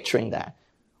not picturing that.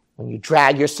 When you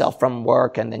drag yourself from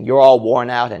work and then you're all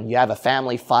worn out and you have a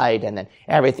family fight and then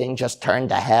everything just turned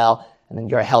to hell and then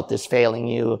your health is failing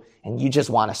you and you just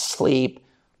want to sleep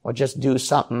or just do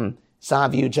something. Some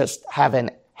of you just have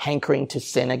an hankering to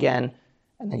sin again,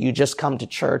 and then you just come to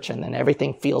church and then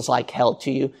everything feels like hell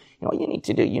to you. You know what you need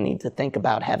to do? You need to think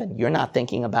about heaven. You're not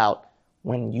thinking about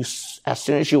as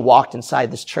soon as you walked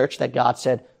inside this church that God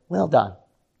said, well done.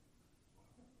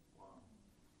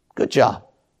 Good job.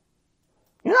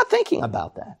 You're not thinking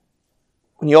about that.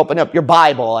 When you open up your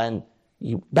Bible and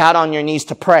you bow on your knees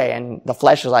to pray and the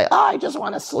flesh is like, I just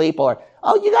want to sleep, or,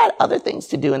 you got other things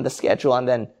to do in the schedule, and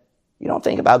then you don't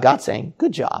think about God saying,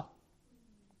 good job.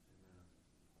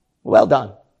 Well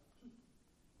done.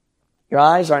 Your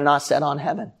eyes are not set on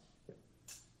heaven.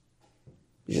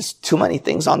 There's just too many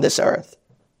things on this earth.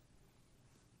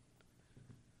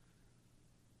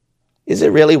 Is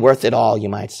it really worth it all, you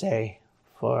might say,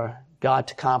 for God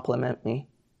to compliment me,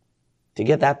 to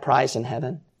get that prize in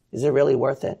heaven? Is it really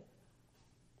worth it?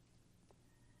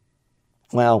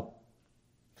 Well,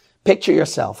 picture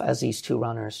yourself as these two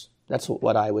runners. That's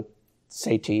what I would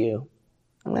say to you.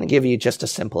 I'm going to give you just a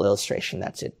simple illustration.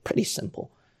 That's it. Pretty simple.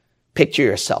 Picture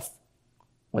yourself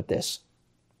with this.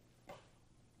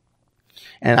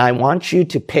 And I want you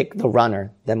to pick the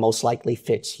runner that most likely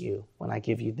fits you when I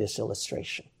give you this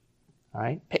illustration. All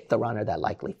right? Pick the runner that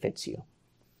likely fits you.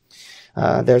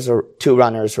 There's two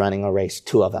runners running a race,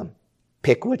 two of them.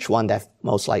 Pick which one that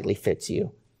most likely fits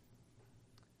you.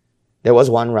 There was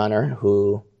one runner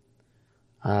who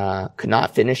could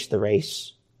not finish the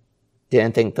race.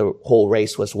 Didn't think the whole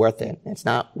race was worth it. It's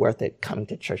not worth it coming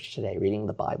to church today, reading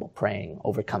the Bible, praying,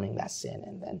 overcoming that sin,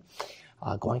 and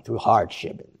then going through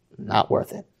hardship. not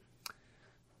worth it.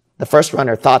 The first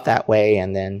runner thought that way,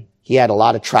 and then he had a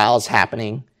lot of trials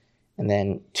happening, and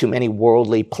then too many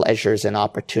worldly pleasures and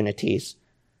opportunities.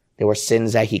 There were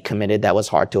sins that he committed that was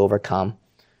hard to overcome.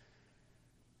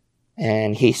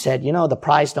 And he said, the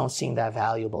prize don't seem that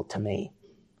valuable to me.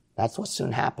 That's what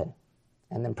soon happened.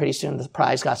 And then pretty soon the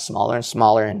prize got smaller and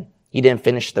smaller, and he didn't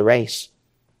finish the race.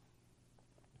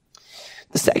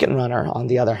 The second runner, on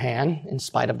the other hand, in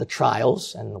spite of the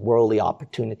trials and the worldly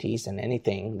opportunities and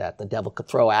anything that the devil could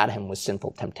throw at him with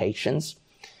sinful temptations,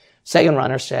 second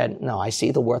runner said, no, I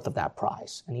see the worth of that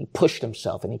prize. And he pushed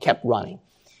himself and he kept running.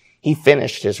 He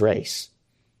finished his race.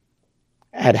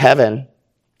 At heaven,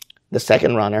 the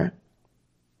second runner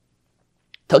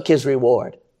took his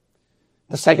reward.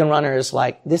 The second runner is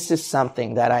like, this is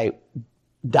something that I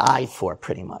died for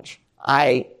pretty much.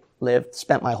 I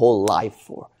spent my whole life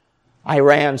for. I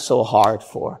ran so hard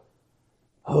for.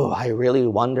 Oh, I really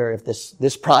wonder if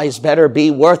this prize better be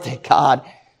worth it, God.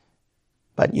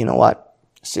 But you know what?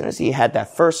 As soon as he had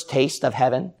that first taste of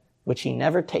heaven, which he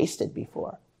never tasted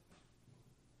before,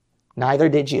 neither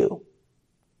did you.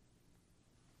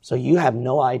 So you have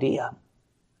no idea.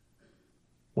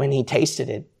 When he tasted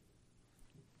it,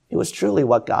 it was truly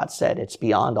what God said. It's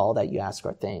beyond all that you ask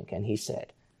or think. And he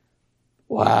said,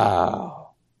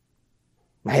 wow,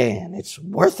 man, it's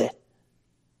worth it.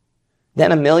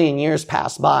 Then 1,000,000 years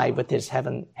passed by with his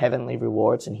heavenly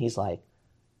rewards, and he's like,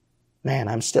 man,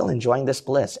 I'm still enjoying this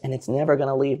bliss, and it's never going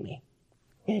to leave me.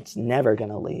 It's never going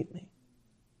to leave me.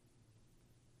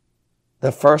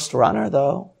 The first runner,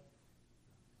 though,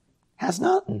 has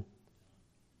nothing.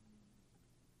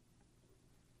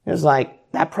 It was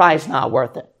like, that prize not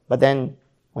worth it. But then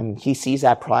when he sees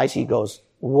that prize, he goes,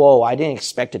 whoa, I didn't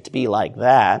expect it to be like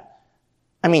that.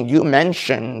 I mean, you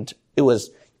mentioned it was,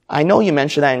 I know you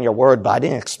mentioned that in your word, but I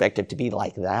didn't expect it to be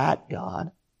like that,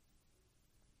 God.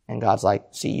 And God's like,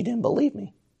 see, you didn't believe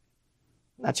me.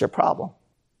 That's your problem.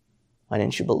 Why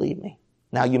didn't you believe me?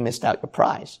 Now you missed out your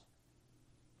prize.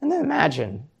 And then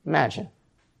imagine,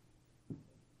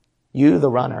 you, the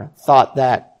runner, thought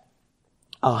that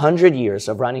 100 years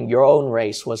of running your own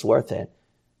race was worth it.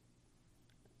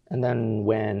 And then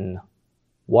when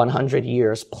 100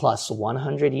 years plus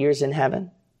 100 years in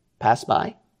heaven pass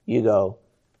by, you go,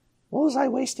 what was I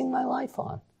wasting my life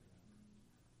on?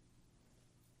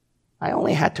 I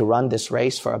only had to run this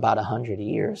race for about 100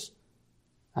 years.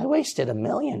 I wasted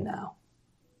 1,000,000 now.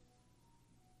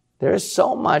 There is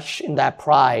so much in that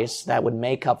prize that would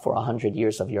make up for 100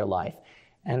 years of your life.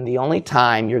 And the only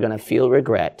time you're going to feel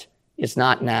regret is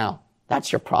not now.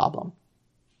 That's your problem.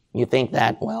 You think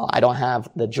that, well, I don't have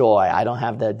the joy, I don't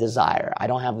have the desire, I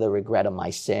don't have the regret of my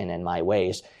sin and my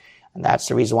ways. And that's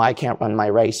the reason why I can't run my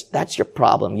race. That's your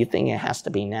problem. You think it has to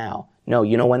be now. No,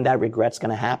 you know when that regret's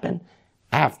going to happen?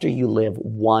 After you live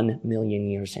 1,000,000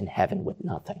 years in heaven with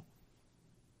nothing.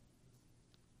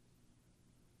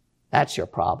 That's your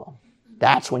problem.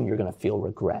 That's when you're going to feel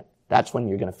regret. That's when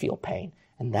you're going to feel pain.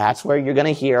 And that's where you're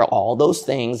going to hear all those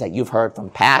things that you've heard from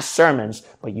past sermons,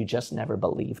 but you just never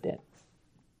believed it.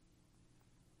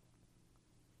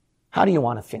 How do you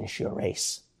want to finish your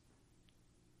race?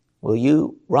 Will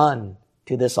you run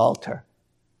to this altar?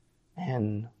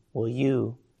 And will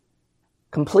you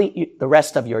complete the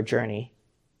rest of your journey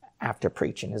after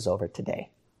preaching is over today?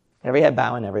 Every head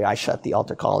bowed and every eye shut, the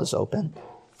altar call is open.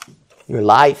 Your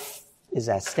life is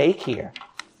at stake here.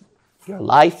 Your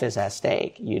life is at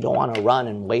stake. You don't want to run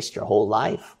and waste your whole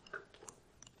life.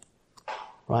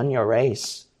 Run your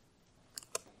race.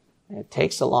 It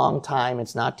takes a long time.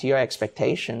 It's not to your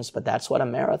expectations, but that's what a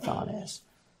marathon is.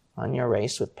 Run your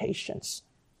race with patience.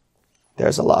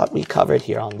 There's a lot we covered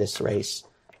here on this race.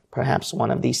 Perhaps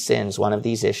one of these sins, one of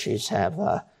these issues have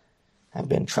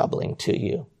been troubling to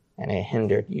you, and it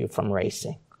hindered you from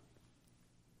racing.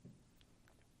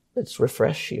 Let's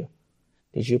refresh you.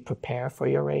 Did you prepare for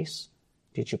your race?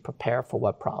 Did you prepare for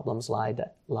what problems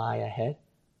lie ahead?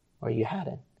 Or you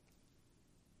hadn't?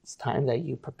 It's time that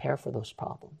you prepare for those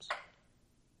problems.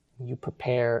 You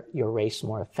prepare your race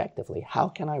more effectively. How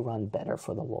can I run better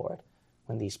for the Lord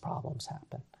when these problems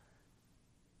happen?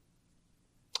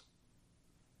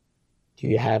 Do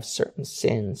you have certain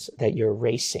sins that you're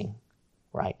racing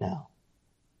right now?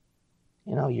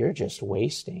 You know, you're just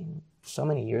wasting so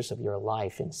many years of your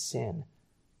life in sin.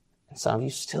 And some of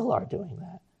you still are doing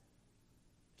that.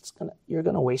 You're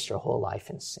going to waste your whole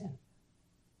life in sin.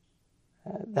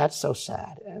 That's so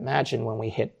sad. Imagine when we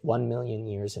hit 1,000,000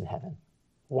 years in heaven.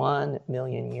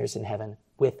 1,000,000 years in heaven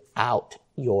without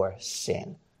your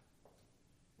sin.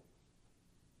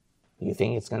 You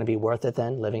think it's going to be worth it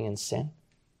then, living in sin?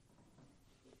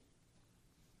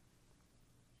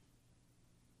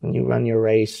 When you run your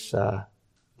race,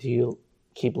 do you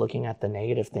keep looking at the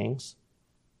negative things?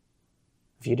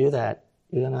 If you do that,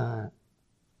 you're going to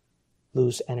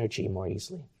lose energy more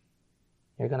easily.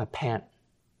 You're going to pant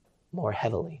more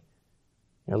heavily.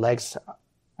 Your legs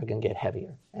are going to get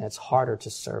heavier, and it's harder to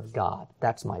serve God.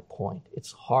 That's my point.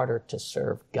 It's harder to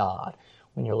serve God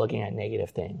when you're looking at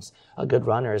negative things. A good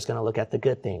runner is going to look at the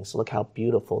good things. Look how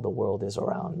beautiful the world is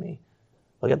around me.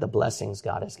 Look at the blessings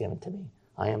God has given to me.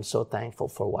 I am so thankful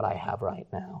for what I have right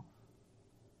now.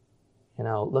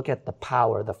 Look at the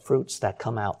power, the fruits that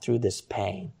come out through this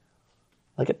pain.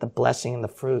 Look at the blessing and the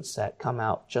fruits that come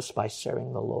out just by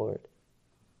serving the Lord.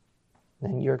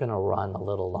 Then you're going to run a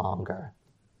little longer.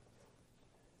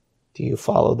 Do you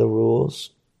follow the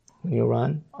rules when you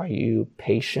run? Are you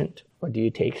patient, or do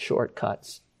you take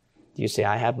shortcuts? Do you say,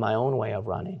 I have my own way of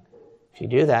running? If you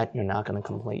do that, you're not going to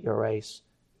complete your race.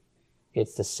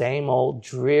 It's the same old,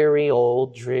 dreary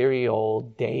old,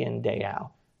 day in, day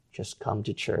out. Just come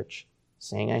to church,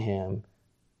 sing a hymn.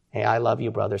 Hey, I love you,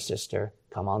 brother, sister.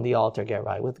 Come on the altar, get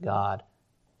right with God.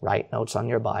 Write notes on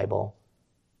your Bible.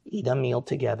 Eat a meal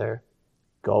together.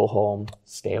 Go home.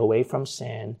 Stay away from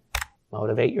sin.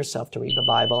 Motivate yourself to read the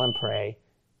Bible and pray.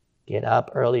 Get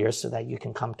up earlier so that you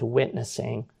can come to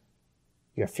witnessing.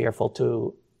 You're fearful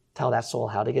to tell that soul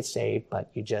how to get saved,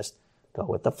 but you just go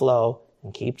with the flow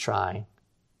and keep trying.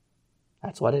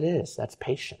 That's what it is. That's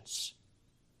patience.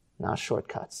 Not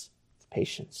shortcuts. It's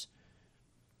patience.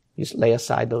 You lay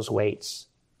aside those weights.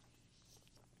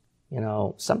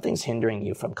 Something's hindering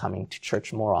you from coming to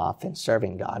church more often,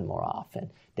 serving God more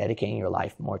often, dedicating your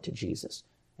life more to Jesus.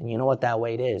 And you know what that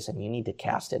weight is, and you need to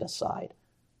cast it aside.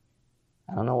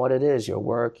 I don't know what it is, your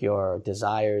work, your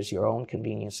desires, your own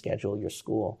convenient schedule, your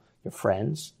school, your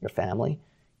friends, your family.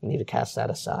 You need to cast that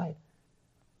aside.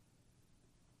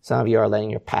 Some of you are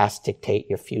letting your past dictate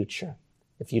your future.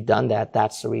 If you've done that,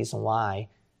 that's the reason why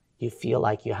you feel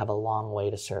like you have a long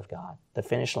way to serve God. The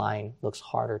finish line looks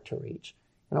harder to reach.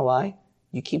 You know why?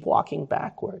 You keep walking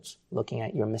backwards, looking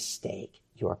at your mistake,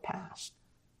 your past.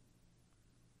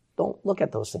 Don't look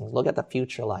at those things. Look at the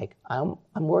future like, I'm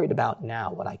worried about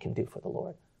now what I can do for the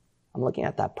Lord. I'm looking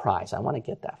at that prize. I want to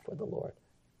get that for the Lord.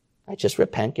 I just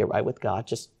repent, get right with God,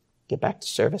 just get back to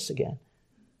service again.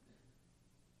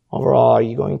 Overall, are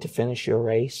you going to finish your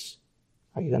race?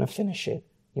 Are you going to finish it?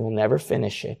 You will never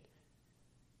finish it.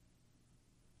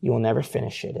 You will never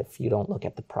finish it if you don't look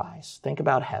at the prize. Think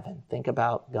about heaven. Think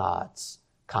about God's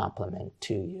compliment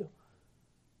to you.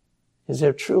 Is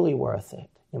it truly worth it,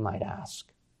 you might ask?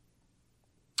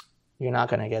 You're not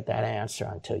going to get that answer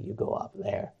until you go up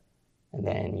there, and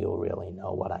then you'll really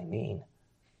know what I mean.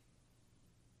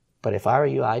 But if I were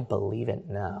you, I'd believe it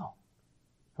now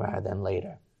rather than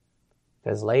later.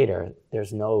 Because later,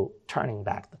 there's no turning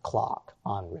back the clock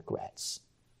on regrets.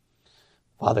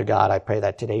 Father God, I pray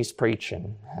that today's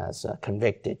preaching has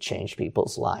convicted, changed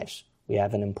people's lives. We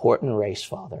have an important race,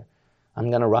 Father. I'm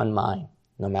going to run mine,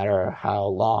 no matter how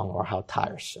long or how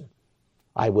tiresome.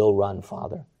 I will run,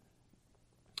 Father.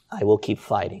 I will keep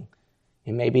fighting.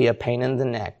 It may be a pain in the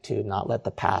neck to not let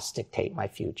the past dictate my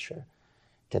future,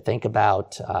 to think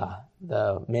about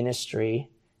the ministry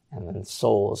and then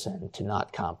souls and to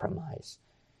not compromise.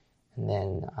 And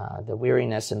then the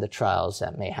weariness and the trials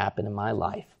that may happen in my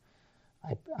life.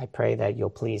 I pray that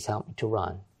you'll please help me to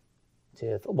run,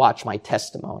 to watch my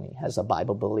testimony as a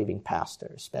Bible-believing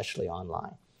pastor, especially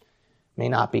online. May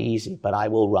not be easy, but I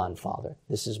will run, Father.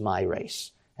 This is my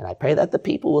race. And I pray that the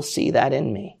people will see that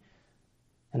in me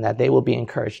and that they will be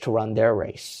encouraged to run their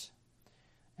race.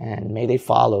 And may they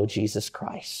follow Jesus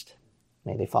Christ.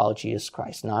 May they follow Jesus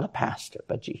Christ, not a pastor,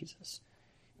 but Jesus.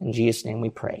 In Jesus' name we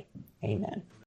pray. Amen.